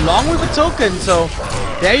 along with a token. So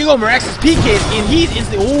there you go, Morax's PKs, and he's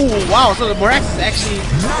instantly, oh wow, so the Morax is actually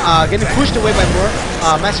getting pushed away by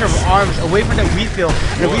Master of Arms away from the wheat field.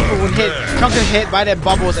 The wheat field will hit, chunking hit by their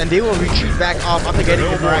bubbles, and they will retreat back off after getting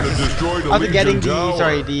the Moraxis, after getting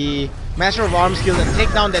the Master of Arms skills and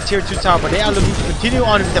take down that tier 2 tower. But they are looking to continue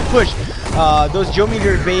on with the push. Those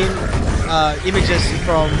Geometer Bane images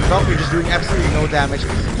from Valkyrie just doing absolutely no damage,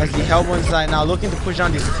 as the Hellborn side now looking to push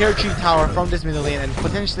down this tier 3 tower from this middle lane and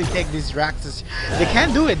potentially take these Raxus. They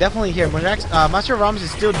can do it definitely here. Master of Arms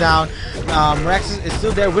is still down. Raxus is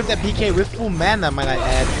still there with that PK with full mana, might I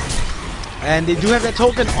add. And they do have that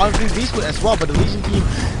token on Flame Beastwood as well, but the Legion team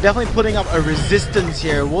definitely putting up a resistance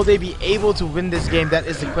here. Will they be able to win this game? That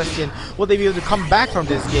is the question. Will they be able to come back from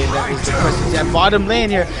this game? That is the question. Yeah, bottom lane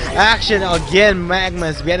here, Action again,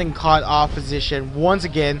 Magma's getting caught off position. Once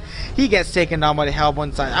again, he gets taken down by the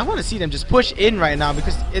Hellborn side. I want to see them just push in right now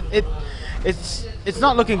because it's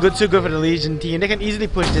not looking too good for the Legion team. They can easily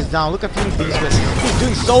push this down. Look at Flame Beastwood. He's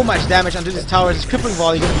doing so much damage onto this tower. His crippling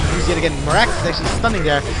volley going to be used yet again. Mirax is actually stunning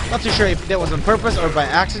there. Not too sure if that was on purpose or by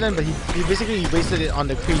accident, but he basically wasted it on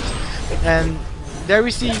the creeps. And there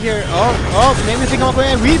we see here, maybe think about going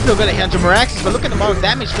and refill going to hit onto Miraxis, but look at the amount of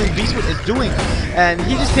damage Flame Beastwood is doing. And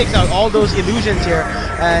he just takes out all those illusions here,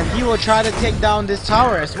 and he will try to take down this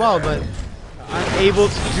tower as well, but unable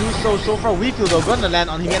to do so. So far, Weefield though gonna land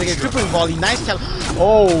on him. Gonna get crippling volley. Nice tell.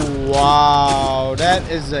 Oh wow, that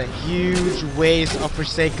is a huge waste of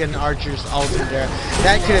Forsaken Archer's ultimate there.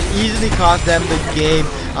 That could have easily cost them the game.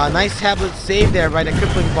 Nice tablet save there by the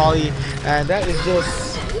crippling volley, and that is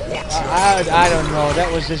just I don't know. That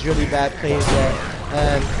was just really bad plays there.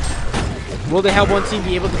 And will the Hellborn team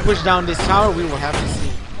be able to push down this tower? We will have to see.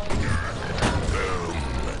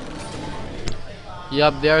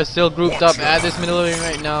 Yup, they are still grouped up at this middle lane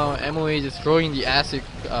right now. MOA is throwing the acid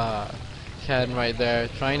can right there,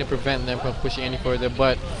 trying to prevent them from pushing any further.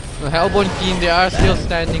 But the Hellborn team, they are still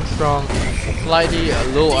standing strong, slightly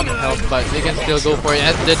low on health, but they can still go for it.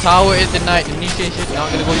 As the tower is denied, initiation not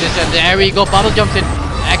gonna go just yet. There we go, Bubble jumps in,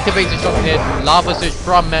 activates the strong hit, lava surge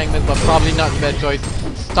from Magnet, but probably not the best choice.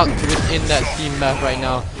 Stuck within that steam bath right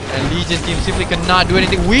now, and Legion team simply cannot do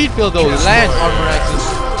anything. Weedfield though lands on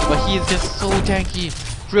Moraxis, but he is just so tanky.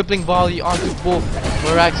 Dribbling volley onto both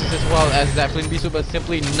Moraxis as well as that Flame Beastwood, but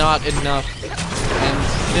simply not enough.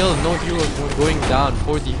 And still no heroes were going down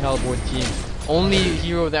for the Hellborn team. Only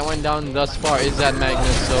hero that went down thus far is that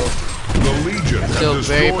Magnus, so The Legion still has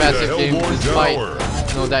very destroyed passive the game Hellborn despite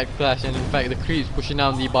tower. that clash, and in fact the creeps pushing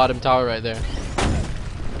down the bottom tower right there.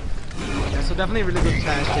 Yeah, so definitely a really good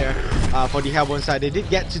clash there for the Hellborn side. They did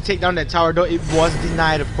get to take down that tower, though it was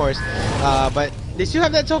denied, of course. But they still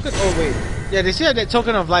have that token. Oh wait, yeah, they still have that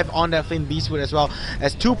token of life on that Flame Beastwood as well,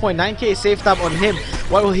 as 2.9k saved up on him.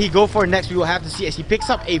 What will he go for next? We will have to see, as he picks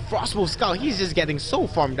up a Frostbow Skull. He's just getting so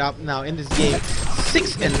farmed up now in this game.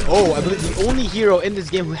 6-0, I believe the only hero in this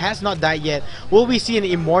game who has not died yet. Will we see an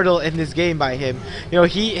immortal in this game by him? You know,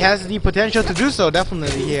 he has the potential to do so,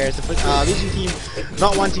 definitely here. As the Legion team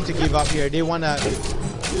not wanting to give up here. They want to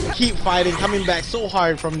keep fighting, coming back so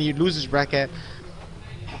hard from the losers bracket.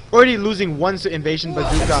 Already losing once to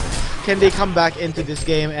Invasion.Bazooka. Can they come back into this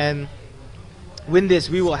game and win this?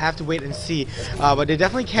 We will have to wait and see. But they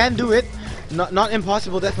definitely can do it. Not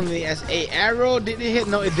impossible, definitely. As a arrow, did it hit?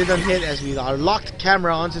 No, it didn't hit, as we are locked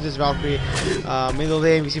camera onto this Valkyrie. Middle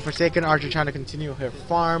lane, we see Forsaken Archer trying to continue her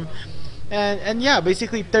farm. And yeah,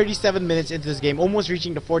 basically 37 minutes into this game, almost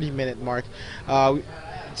reaching the 40-minute mark.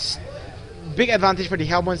 big advantage for the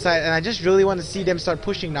Hellborn side, and I just really want to see them start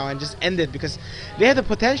pushing now and just end it, because they have the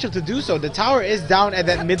potential to do so. The tower is down at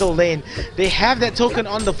that middle lane. They have that token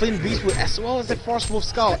on the Flint Beastwood, as well as the Force Wolf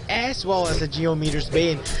Skull, as well as the Geometer's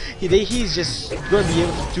Bane. He's just going to be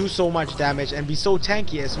able to do so much damage and be so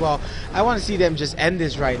tanky as well. I want to see them just end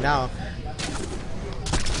this right now.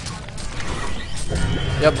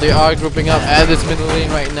 Yep, they are grouping up at this middle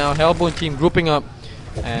lane right now. Hellborn team grouping up.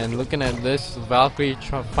 And looking at this, Valkyrie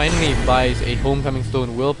finally buys a Homecoming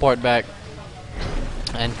Stone, will port back.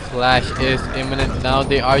 And Clash is imminent. Now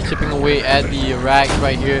they are chipping away at the racks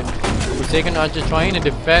right here. Forsaken Archer trying to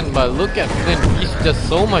defend, but look at Flint. He's just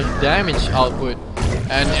so much damage output.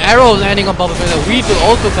 And arrow landing on Bubble Feather. Weasel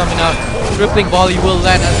also coming out. Crippling volley will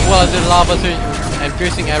land, as well as the lava surge. And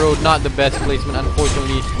piercing arrow, not the best placement,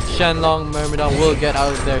 unfortunately. Shenlong Myrmidon will get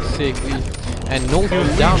out of there safely. And no one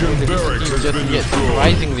down with the team just yet,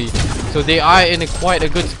 surprisingly. So they are in quite a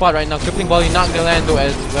good spot right now. Crippling volley not gonna land though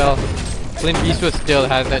as well. Flint Beastwood still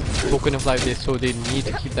has that token of life there, so they need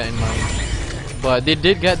to keep that in mind. But they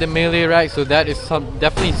did get the melee rack, so that is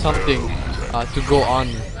definitely something to go on.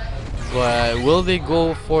 But will they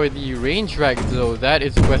go for the range rack though? That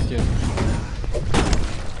is the question.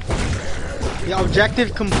 The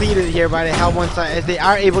objective completed here by the Hellborn side, as they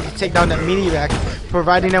are able to take down that mini rack,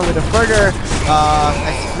 providing them with a further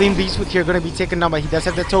as Flame Beastwood here going to be taken down, but he does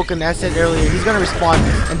have the token. As said earlier, he's going to respond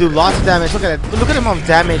and do lots of damage. Look at that. Look at the amount of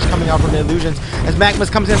damage coming out from the illusions as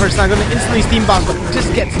Magmus comes in for a stun, going to instantly steam box, but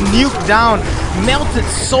just gets nuked down, melted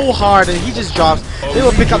so hard, and he just drops. They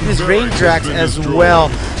will pick up his range racks as well.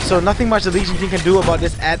 So nothing much the Legion team can do about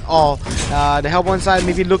this at all. The Hellborn side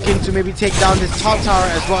maybe looking to maybe take down this top tower,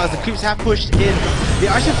 as well as the creeps have pushed in. They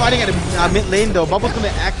are still fighting at the mid lane though. Bubble's going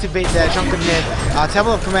to activate that Drunken Head.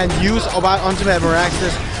 Temple of Command used onto that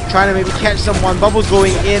Meraxis, trying to maybe catch someone. Bubbles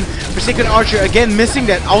going in. Forsaken Archer again missing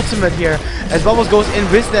that ultimate here. As Bubbles goes in,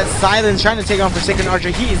 risks that silence, trying to take on Forsaken Archer.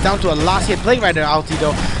 He is down to a last hit. Play Rider ulti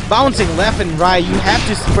though. Bouncing left and right. You have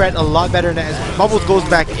to spread a lot better than that as Bubbles goes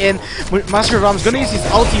back in. Master of Realms going to use his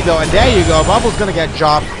ulti though, and there you go. Bubbles going to get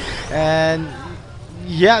dropped. And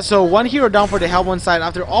yeah, so one hero down for the Hellborn side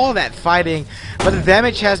after all that fighting, but the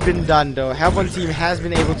damage has been done though. Hellborn team has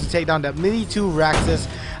been able to take down that mini 2 Raxus,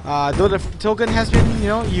 though the token has been, you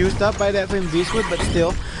know, used up by that Flame Beastwood, but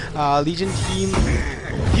still, Legion team.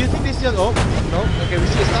 Do you think they still? Oh no! Okay, we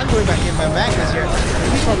see a stun going back in by Magnus here.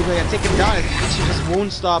 He's probably going to get taken down. She just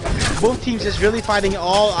won't stop. Both teams just really fighting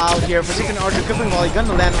all out here. Forsaken Archer, Crippling Volley,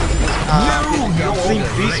 gonna land onto this Flame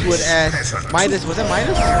Beastwood as Midas. Was that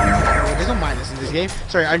Midas? There's no Midas in this game.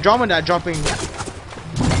 Sorry, Andromeda dropping.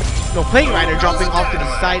 No, Plague Rider dropping off to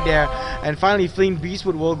the side there, and finally Flame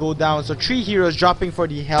Beastwood will go down. So 3 heroes dropping for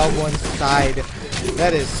the Hellborn side.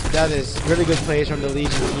 That is really good plays from the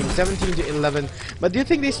Legion team, 17 to 11. But do you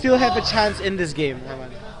think they still have a chance in this game,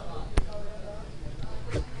 Herman?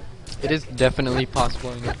 It is definitely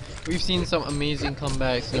possible. You know, we've seen some amazing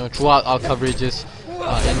comebacks, you know, throughout our coverages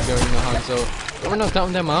in during the hunt. So we're not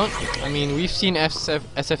counting them out. I mean, we've seen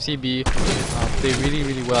SfcB play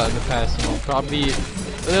really well in the past. You know, probably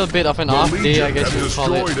a little bit of an off day, I guess you would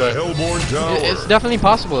call it. It's definitely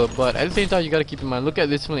possible, but at the same time, you gotta keep in mind. Look at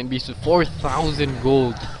this Flint Beast with 4,000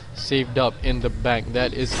 gold saved up in the bank.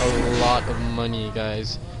 That is a lot of money,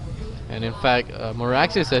 guys. And in fact,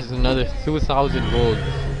 Meraxis has another 2,000 gold,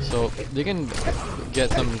 so they can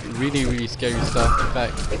get some really scary stuff. In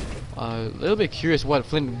fact, a little bit curious what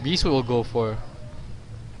Flint Beast will go for.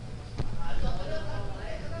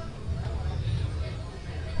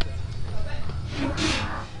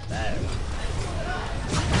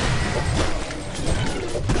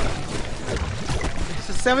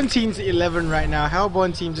 So 17 to 11 right now.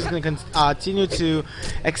 Hellborn team just going to continue to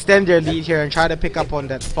extend their lead here and try to pick up on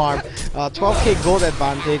that farm. 12k gold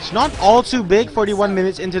advantage. Not all too big. 41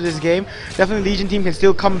 minutes into this game. Definitely Legion team can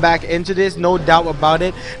still come back into this. No doubt about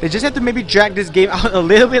it. They just have to maybe drag this game out a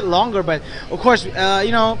little bit longer. But of course,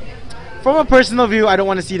 you know, from a personal view, I don't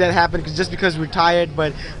want to see that happen just because we're tired.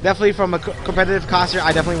 But definitely from a competitive caster,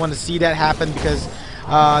 I definitely want to see that happen because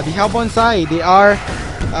the Hellborn side, they are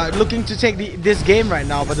looking to take this game right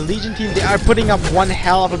now, but the Legion team, they are putting up one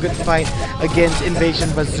hell of a good fight against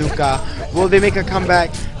Invasion.Bazooka. Will they make a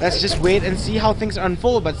comeback? Let's just wait and see how things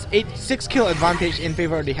unfold, but 6 kill advantage in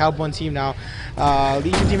favor of the Hellborn team now.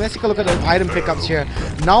 Legion team, let's take a look at the item pickups here.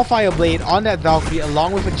 Now Fireblade on that Valkyrie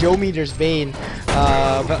along with a Geometer's Bane.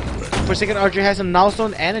 Forsaken Archer has a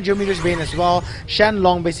Nowstone and a Geometer's Bane as well.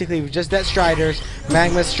 Shenlong basically with just that Striders.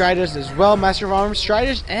 Magma Striders as well. Master of Arms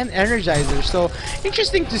Striders and Energizer. So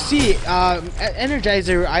interesting to see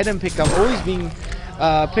Energizer item pickup always being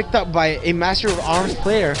picked up by a Master of Arms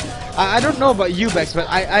player. I don't know about you, Bex, but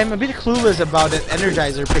I'm a bit clueless about that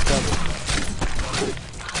Energizer pickup.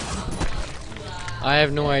 I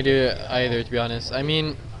have no idea either, to be honest. I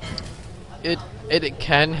mean, it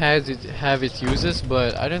can have its uses,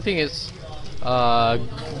 but I don't think it's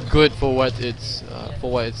good for what it's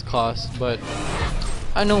cost. But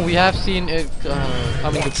I know we have seen it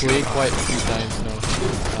come into play quite a few times, you know,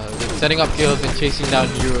 with setting up kills and chasing down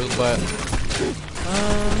heroes. But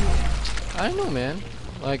I don't know, man.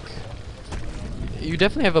 Like, you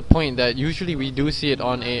definitely have a point that usually we do see it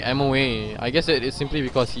on a MOA. I guess it is simply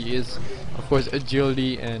because he is, of course,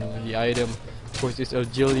 agility, and the item, of course, is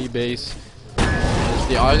agility based.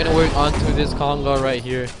 They are gonna work onto this Conga right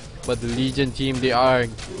here, but the Legion team, they are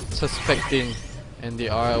suspecting and they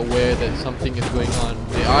are aware that something is going on.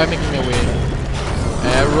 They are making their way.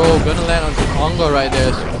 Arrow gonna land onto Conga right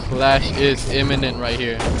there. So Flash is imminent right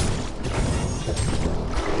here.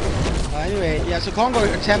 Anyway, yeah, so Congo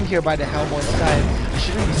attempt here by the Hellboy side. I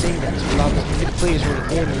shouldn't be saying that too loud because maybe the players will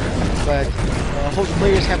hear me. But I hope the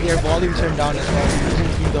players have their volume turned down as well.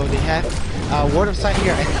 Though they have word of sight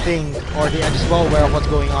here, I think, or they are just well aware of what's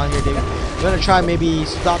going on here. They're gonna try maybe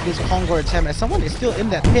stop this Congo attempt, as someone is still in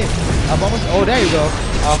that pit. Bubbles, oh there you go.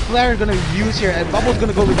 Flare is gonna use here, and Bubbles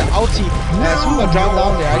gonna go with the ulti. As who got dropped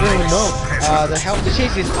down there? I don't even know. The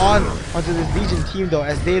chase is on onto this Legion team though,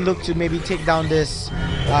 as they look to maybe take down this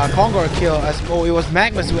Congo kill. As it was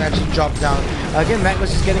Magnus who actually dropped down. Again,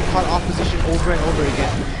 Magnus is getting caught off position over and over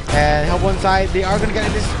again. And help one side, they are gonna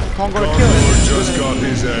get this Congo kill. Just got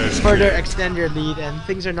his ass Further kicked. extend their lead, and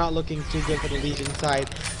things are not looking too good for the Legion side.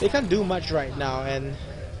 They can't do much right now, and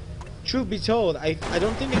truth be told, I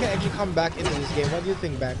don't think they can actually come back into this game. What do you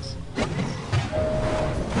think, Bax?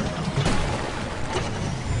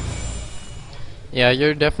 Yeah,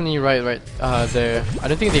 you're definitely right there. I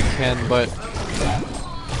don't think they can, but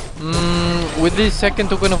with the second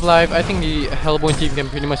token of life, I think the Hellboy team can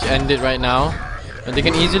pretty much end it right now. And they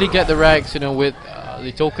can easily get the rags, you know, with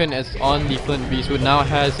the token as on the Flint Beast, who now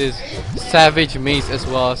has his Savage Mace as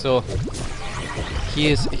well. So he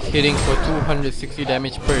is hitting for 260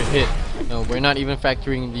 damage per hit. No, we're not even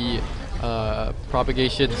factoring the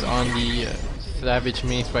propagations on the Savage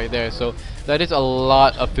Mace right there. So that is a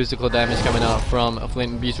lot of physical damage coming out from a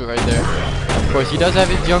Flint Beast right there. Of course, he does have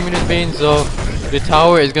his Geometric Bane, so the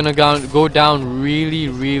tower is gonna go down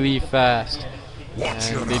really fast.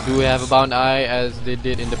 And they do have a Bound Eye, as they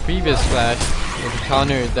did in the previous Flash, to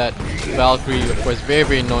counter that Valkyrie. Of course,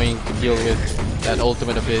 very annoying to deal with that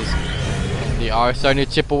ultimate of his. And they are starting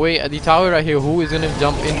to chip away at the tower right here. Who is going to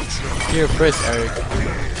jump in here first, Eric?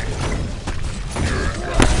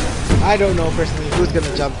 I don't know personally who's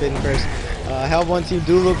gonna jump in first. Hellboy team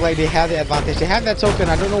do look like they have the advantage. They have that token.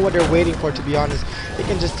 I don't know what they're waiting for, to be honest. They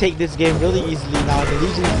can just take this game really easily now. The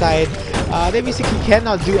Legion side, they basically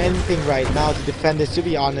cannot do anything right now to defend this, to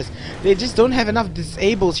be honest. They just don't have enough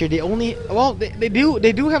disables here. They only, well, they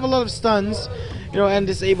do have a lot of stuns, you know, and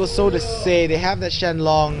disables, so to say. They have that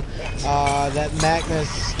Shenlong, that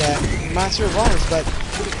Magnus, that Master of Arms, but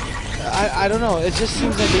I don't know. It just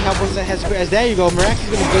seems like the Hellboy that has as there you go. Mirax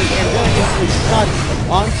is gonna bring and gonna instantly stun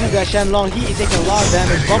onto that Shenlong. He is taking a lot of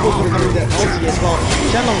damage. Bubble's gonna come with that ulti as well.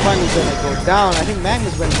 Shenlong finally gonna go down. I think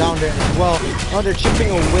Magnus went down there as well. Now they're chipping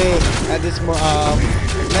away at this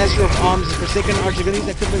Master of Arms. Forsaken Archer gonna use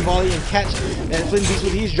that crippling volley and catch that Flint Beast.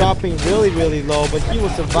 He's dropping really low, but he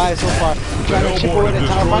will survive so far. Trying to chip away the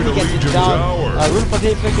tower. Finally gets it down. Rune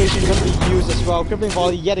Fortification gonna be used as well. Crippling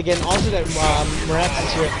volley yet again. Also that Mirax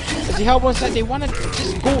is here. As the Hellboy side, they want to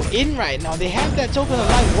just go in right now. They have that token of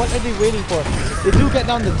life. What are they waiting for? They do get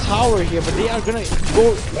down the tower here, but they are gonna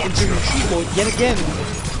go into retreat mode yet again.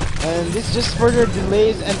 And this just further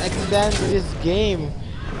delays and extends this game.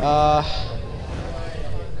 But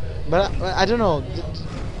I don't know.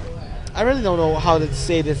 I really don't know how to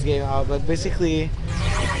say this game out. But basically,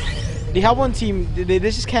 the Hellboy team, they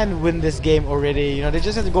just can't win this game already. You know, they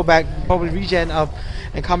just have to go back, probably regen up,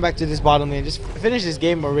 and come back to this bottom lane. Just finish this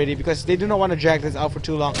game already, because they do not want to drag this out for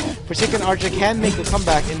too long. Forsaken Archer can make a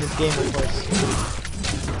comeback in this game, of course.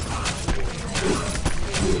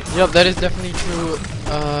 Yep, that is definitely true.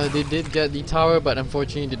 They did get the tower, but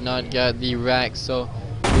unfortunately did not get the rack. So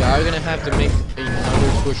they are gonna have to make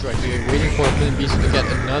another push right here, waiting for Flint Beast to get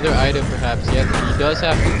another item perhaps. Yes, he does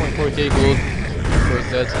have 2.4k gold. Of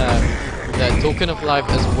course, does have that token of life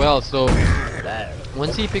as well. So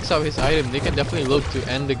once he picks up his item, they can definitely look to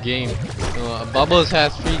end the game. Bubbles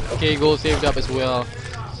has 3k gold saved up as well.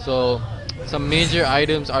 So some major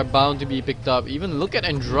items are bound to be picked up. Even look at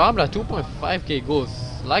Andromeda, 2.5k gold,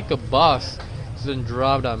 like a boss. It's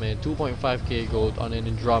Andromeda, man. 2.5k gold on an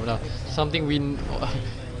Andromeda. Something we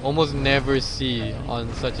almost never see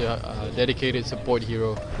on such a dedicated support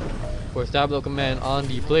hero. Of course, Tableau Command on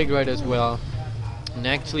the Plague Ride as well. And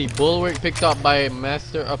actually, Bulwark picked up by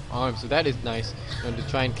Master of Arms, so that is nice. Going to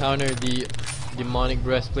try and counter the Demonic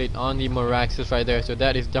Breastplate on the Maraxus right there, so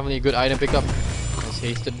that is definitely a good item pickup. As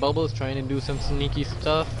Hasted Bubbles trying to do some sneaky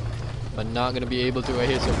stuff, but not going to be able to right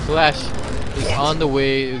here. So Flash is on the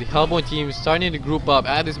way. The Hellbourne team is starting to group up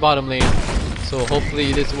at this bottom lane, so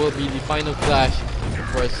hopefully this will be the final clash.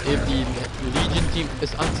 Of course, if the Legion team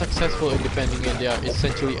is unsuccessful in defending it, they are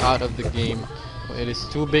essentially out of the game. It is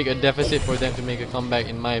too big a deficit for them to make a comeback,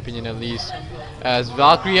 in my opinion at least. As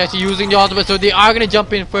Valkyrie actually using the ultimate, so they are going to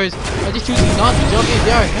jump in first. Are they choosing not to jump in?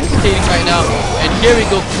 They are hesitating right now. And here we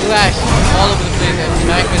go, Clash all over the place, and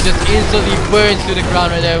Magma just instantly burns to the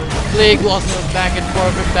ground right there. Plague also back and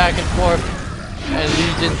forth. And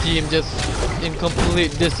Legion team just in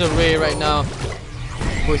complete disarray right now.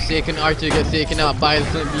 Forsaken Archer gets taken out by the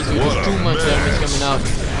Flint Beast, which is too much damage coming out,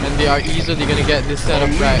 and they are easily going to get this setup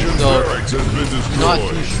right. So, not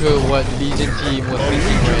too sure what the Legion team was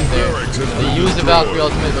thinking right there. They used the Valkyrie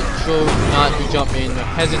ultimate, but chose not to jump in,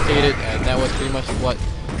 hesitated, and that was pretty much what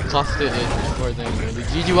costed it for them. The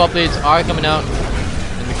GG wall plates are coming out,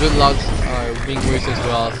 and the good logs are being worse as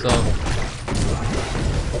well. So,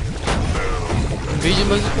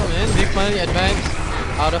 Invasion.Bazooka, man, they finally advanced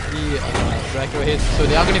out of the bracket right here. So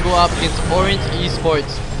they are going to go up against Orange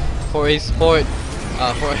Esports for a sport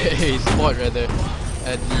rather,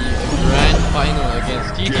 at the grand final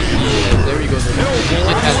against TTC. And there we go, the Legion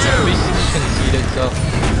has officially conceded, so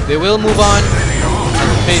they will move on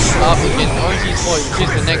and face off against Orange Esports, which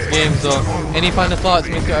is the next game. So any final thoughts,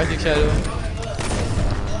 Mr. Arctic Shadow?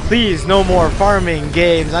 Please, no more farming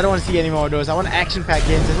games. I don't want to see any more of those. I want action-packed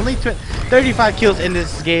games. There's only 35 kills in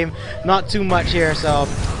this game, not too much here. So,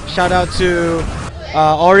 shout out to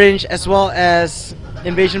Orange as well as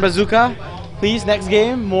Invasion.Bazooka. Please, next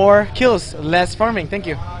game, more kills, less farming. Thank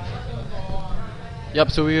you.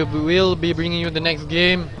 Yep. So we will be bringing you the next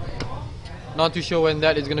game. Not too sure when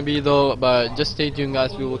that is going to be though, but just stay tuned,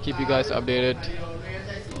 guys. We will keep you guys updated.